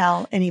need to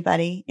tell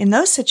anybody in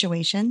those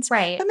situations.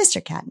 Right. But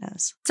Mr. Cat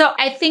knows. So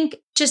I think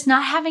just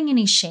not having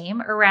any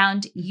shame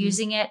around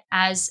using it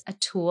as a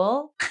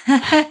tool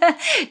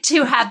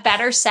to have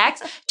better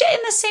sex in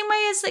the same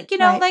way as like,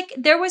 like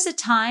there was a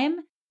time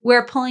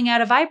where pulling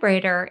out a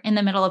vibrator in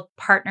the middle of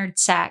partnered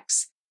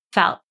sex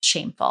felt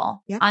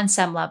shameful on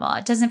some level.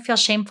 It doesn't feel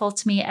shameful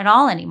to me at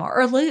all anymore,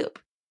 or lube.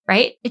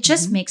 Right? It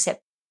just makes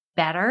it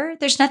better.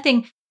 There's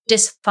nothing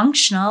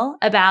dysfunctional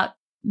about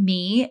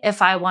me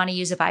if I want to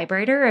use a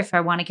vibrator, if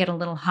I want to get a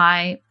little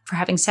high for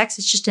having sex.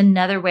 It's just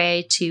another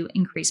way to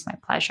increase my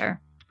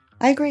pleasure.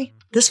 I agree.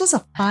 This was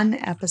a fun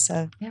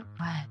episode. It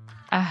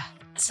was.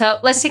 So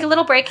let's take a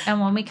little break.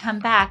 And when we come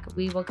back,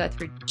 we will go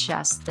through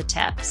just the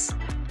tips.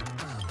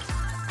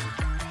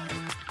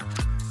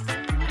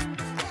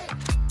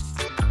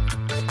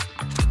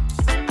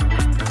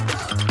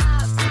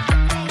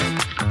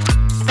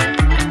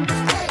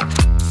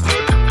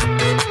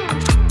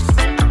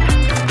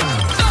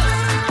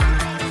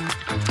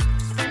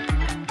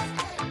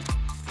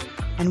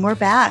 And we're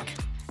back.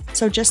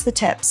 So just the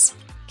tips.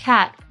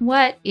 Kat,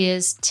 what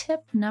is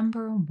tip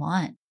number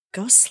 1?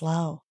 go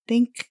slow.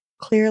 Think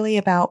clearly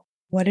about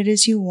what it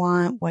is you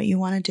want, what you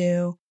want to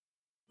do.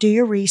 Do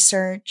your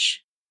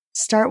research.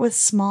 Start with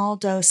small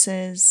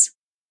doses.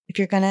 If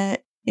you're going to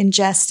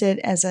ingest it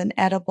as an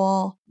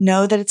edible,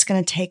 know that it's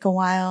going to take a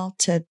while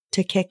to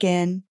kick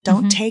in.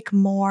 Don't take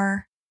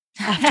more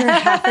after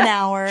half an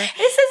hour.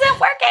 This isn't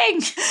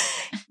working.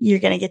 You're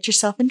going to get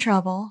yourself in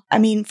trouble. I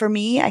mean, for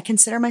me, I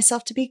consider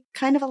myself to be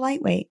kind of a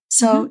lightweight.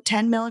 So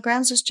 10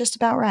 milligrams is just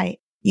about right.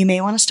 You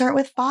may want to start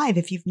with 5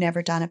 if you've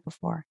never done it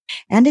before.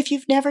 And if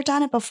you've never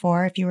done it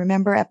before, if you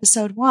remember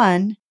episode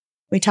 1,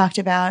 we talked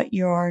about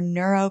your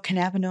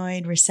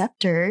neurocannabinoid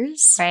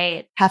receptors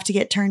have to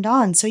get turned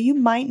on. So you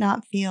might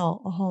not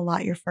feel a whole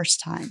lot your first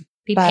time.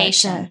 Be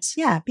patient.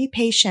 Be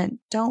patient.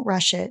 Don't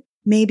rush it.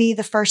 Maybe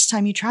the first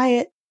time you try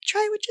it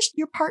with just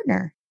your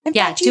partner. In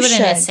fact, do it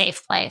in a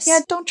safe place. Yeah,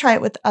 don't try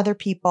it with other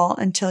people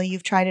until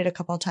you've tried it a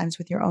couple of times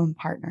with your own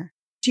partner.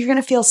 So you're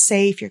going to feel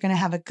safe. You're going to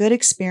have a good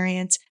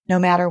experience no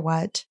matter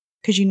what,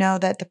 because you know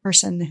that the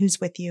person who's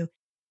with you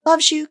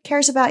loves you,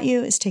 cares about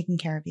you, is taking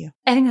care of you.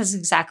 I think that's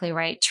exactly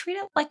right. Treat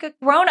it like a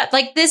grown-up.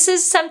 Like, this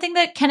is something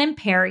that can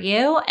impair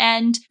you,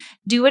 and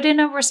do it in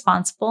a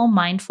responsible,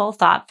 mindful,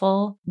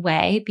 thoughtful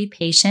way. Be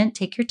patient.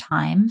 Take your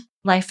time.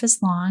 Life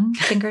is long.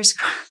 Fingers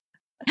crossed.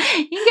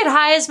 You can get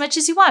high as much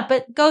as you want,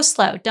 but go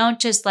slow. Don't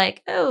just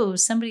like, oh,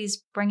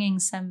 somebody's bringing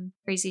some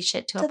crazy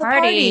shit to a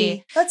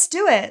party. Let's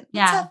do it.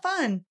 Yeah. Let's have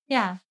fun.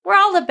 Yeah. We're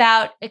all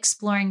about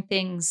exploring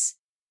things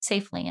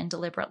safely and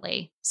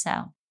deliberately.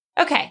 So,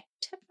 okay.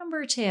 Tip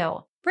number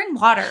 2, bring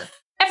water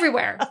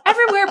everywhere.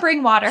 Everywhere,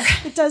 bring water.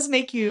 It does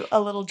make you a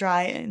little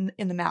dry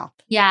in the mouth.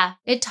 Yeah.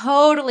 It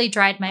totally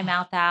dried my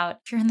mouth out.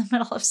 If you're in the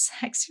middle of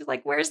sex, you're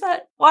like, where's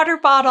that water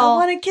bottle? I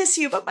want to kiss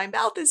you, but my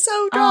mouth is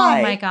so dry.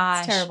 Oh my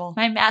gosh. It's terrible.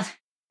 My mouth.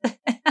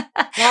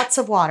 Lots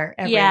of water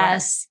everywhere.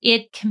 Yes,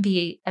 it can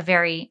be a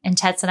very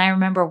intense. And I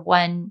remember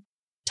one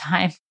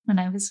time when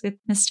I was with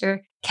Mr.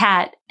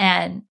 Cat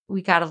and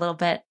we got a little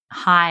bit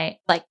high,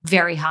 like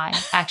very high,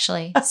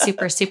 actually,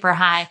 super, super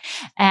high.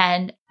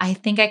 And I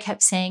think I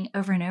kept saying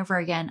over and over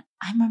again,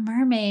 I'm a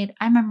mermaid.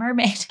 I'm a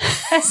mermaid.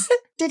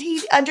 Did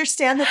he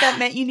understand that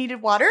meant you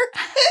needed water?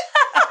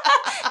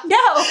 No,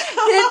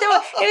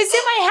 it was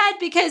in my head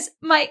because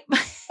I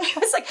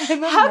was like,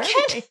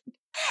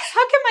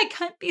 how can my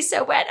cunt be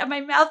so wet and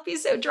my mouth be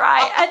so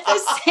dry at the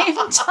same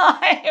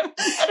time?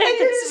 And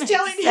you're just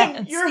telling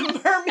him you're a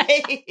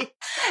mermaid.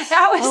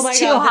 That was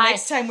too high. The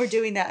next time we're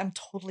doing that, I'm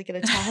totally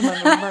going to tell him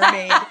I'm a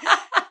mermaid.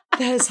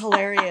 That is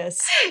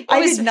hilarious.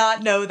 I did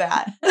not know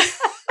that.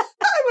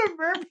 I'm a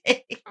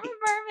mermaid. I'm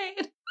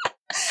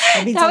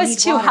a mermaid. That was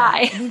too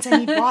high. It means I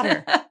need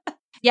water.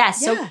 Yeah,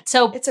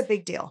 so it's a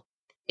big deal.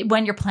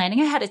 When you're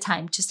planning ahead of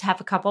time, just have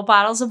a couple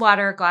bottles of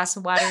water, a glass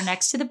of water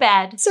next to the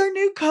bed. It's our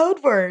new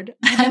code word.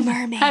 I'm a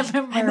mermaid. I'm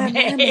a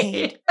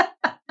mermaid.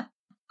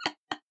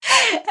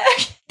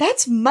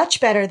 That's much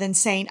better than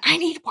saying, I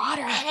need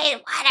water.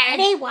 I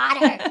need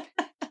water.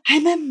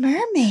 I'm a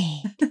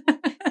mermaid.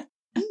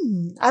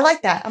 I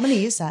like that. I'm going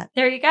to use that.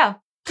 There you go.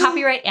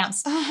 Copyright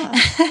AMS.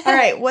 All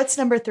right. What's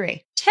number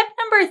 3? Tip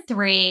number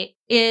 3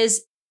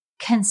 is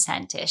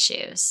consent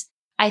issues.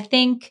 I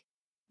think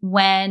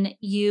when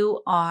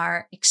you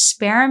are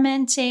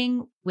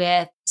experimenting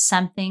with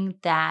something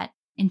that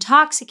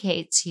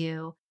intoxicates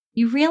you,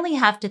 you really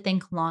have to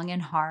think long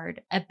and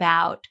hard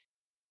about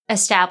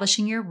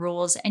establishing your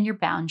rules and your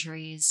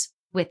boundaries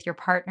with your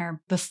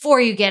partner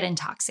before you get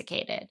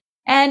intoxicated.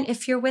 And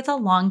if you're with a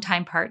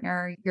longtime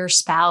partner, your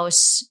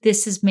spouse,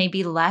 this is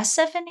maybe less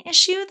of an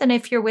issue than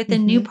if you're with a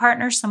new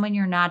partner, someone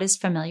you're not as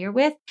familiar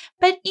with.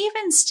 But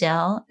even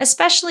still,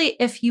 especially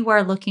if you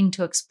are looking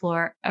to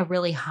explore a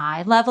really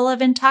high level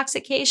of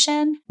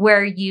intoxication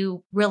where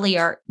you really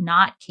are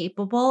not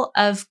capable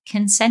of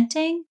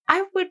consenting,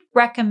 I would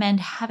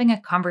recommend having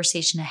a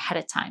conversation ahead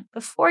of time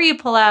before you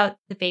pull out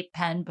the vape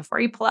pen,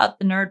 before you pull out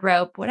the nerd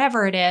rope,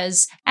 whatever it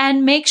is,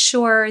 and make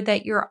sure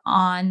that you're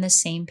on the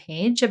same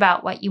page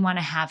about what you want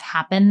to have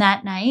happen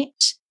that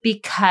night,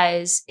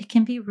 because it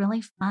can be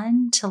really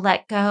fun to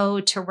let go,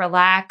 to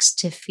relax,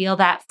 to feel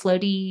that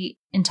floaty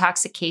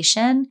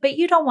intoxication, but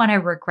you don't want to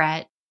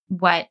regret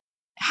what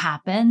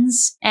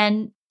happens.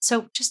 And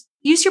so just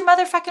use your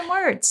motherfucking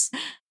words.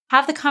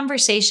 Have the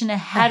conversation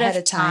ahead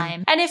of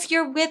time. And if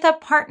you're with a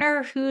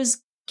partner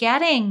who's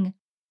getting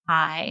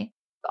high,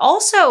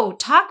 also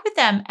talk with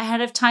them ahead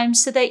of time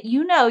so that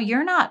you know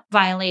you're not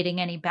violating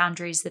any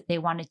boundaries that they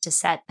wanted to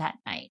set that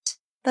night.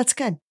 That's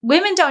good.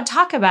 Women don't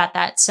talk about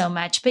that so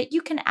much, but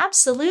you can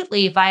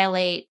absolutely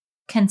violate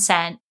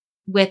consent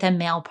with a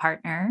male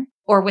partner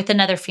or with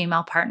another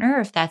female partner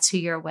if that's who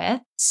you're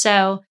with.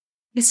 So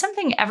it's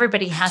something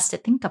everybody has to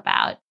think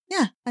about.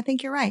 Yeah, I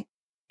think you're right.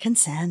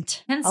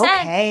 Consent.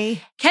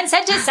 Okay.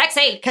 Consent is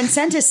sexy.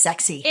 Consent is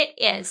sexy. It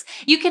is.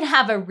 You can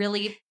have a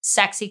really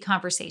sexy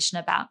conversation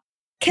about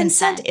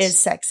consent is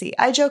sexy.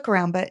 I joke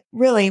around, but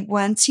really,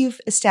 once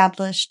you've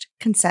established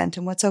consent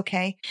and what's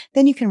okay,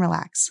 then you can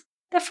relax.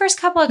 The first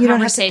couple of You don't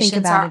have to think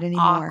conversations about are it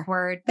anymore.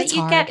 awkward, but It's you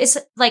hard. get, it's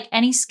like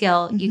any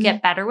skill, you Mhm.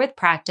 get better with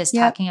practice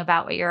Yep. talking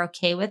about what you're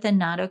okay with and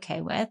not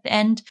okay with.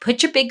 And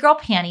put your big girl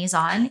panties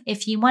on.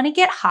 If you want to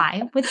get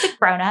high with the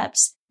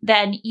grownups,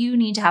 then you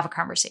need to have a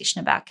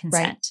conversation about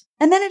consent.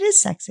 And then it is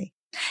sexy.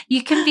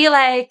 You can be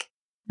like,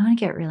 I want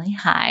to get really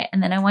high.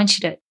 And then I want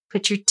you to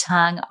put your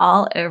tongue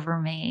all over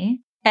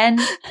me.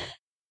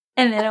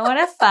 And then I want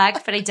to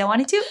fuck, but I don't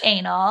want to do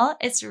anal.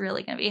 It's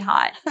really going to be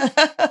hot. You can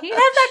have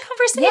that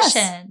Yes,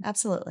 conversation.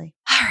 absolutely.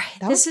 All right.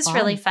 That This was is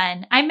really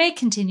fun. I may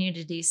continue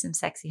to do some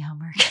sexy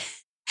homework.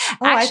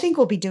 Oh, I Actu- think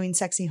we'll be doing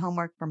sexy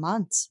homework for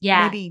months.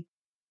 Yeah. Maybe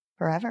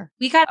forever.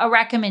 we got a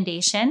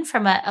recommendation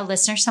from a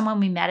listener, someone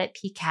we met at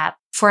PCAP,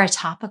 for a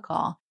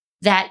topical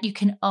that you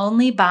can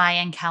only buy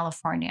in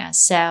California.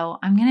 So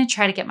I'm going to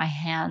try to get my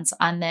hands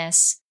on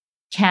this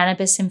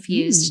cannabis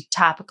infused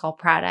topical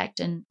product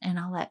and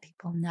I'll let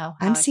people know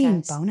how I'm it seeing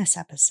goes. bonus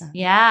episodes.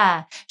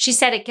 Yeah. She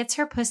said it gets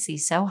her pussy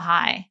so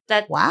high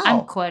that Wow.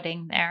 I'm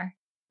quoting there.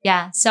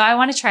 Yeah. So I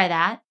want to try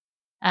that.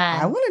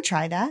 I want to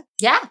try that.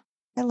 Yeah.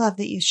 I love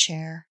that you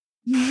share.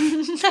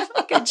 I'm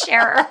a good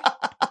sharer.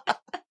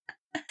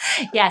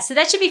 Yeah. So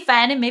that should be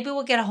fun. And maybe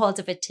we'll get a hold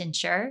of a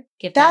tincture.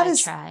 Give that a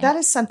try. That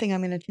is something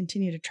I'm going to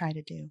continue to try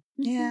to do.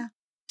 Yeah.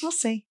 We'll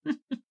see.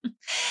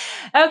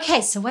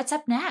 Okay. So what's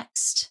up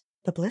next?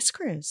 The Bliss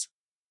Cruise.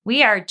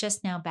 We are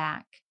just now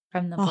back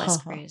from the Bliss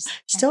Cruise.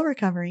 Still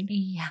recovering.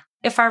 Yeah.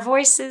 If our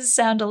voices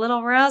sound a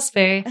little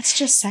raspy, That's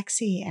just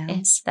sexy,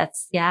 Ams.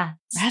 it's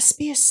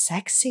Raspy is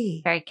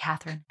sexy. very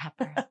Katharine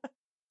Hepburn. Who's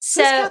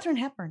So Katharine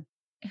Hepburn?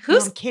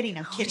 who's No, I'm kidding.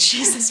 I'm kidding.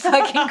 Jesus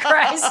fucking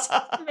Christ.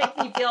 Make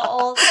me feel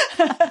old.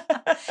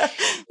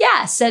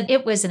 Yeah. So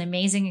it was an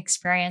amazing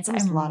experience. It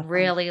was a lot I'm of fun.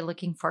 really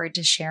looking forward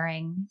to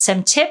sharing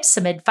some tips,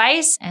 some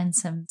advice, and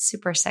some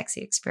super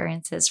sexy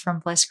experiences from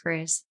Bliss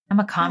Cruise. I'm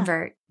a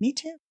convert. Me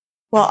too.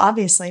 Well,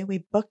 obviously,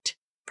 we booked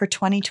for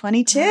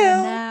 2022. Oh,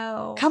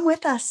 no. Come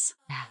with us.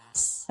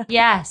 Yes.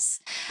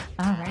 Yes.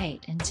 All right.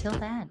 Until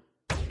then.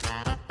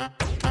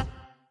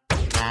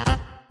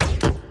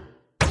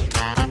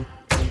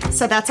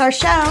 So that's our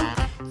show.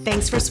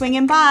 Thanks for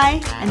swinging by.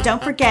 And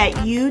don't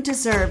forget, you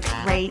deserve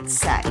great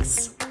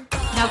sex.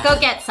 Now go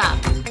get some.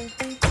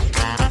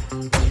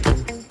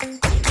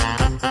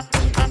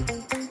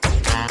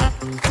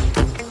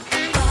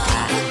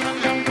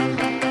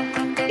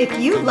 If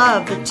you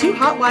love the Two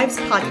Hot Wives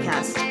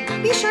podcast,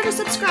 be sure to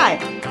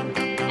subscribe.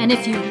 And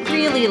if you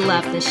really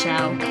love the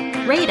show,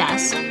 rate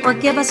us or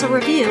give us a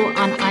review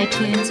on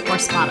iTunes or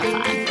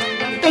Spotify.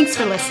 Thanks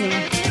for listening.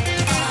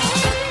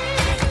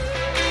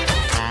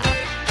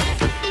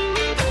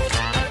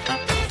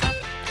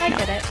 I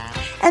get it.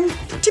 And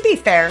to be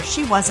fair,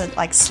 she wasn't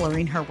like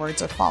slurring her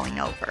words or falling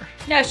over.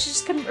 No, she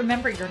just couldn't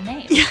remember your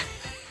name.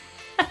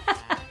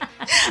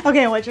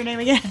 Okay, what's your name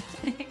again?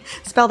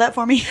 Spell that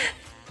for me.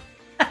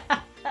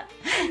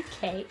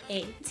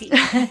 K-A-T.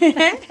 How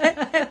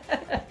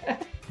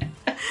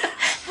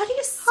do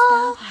you spell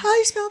that? How do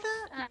you spell that?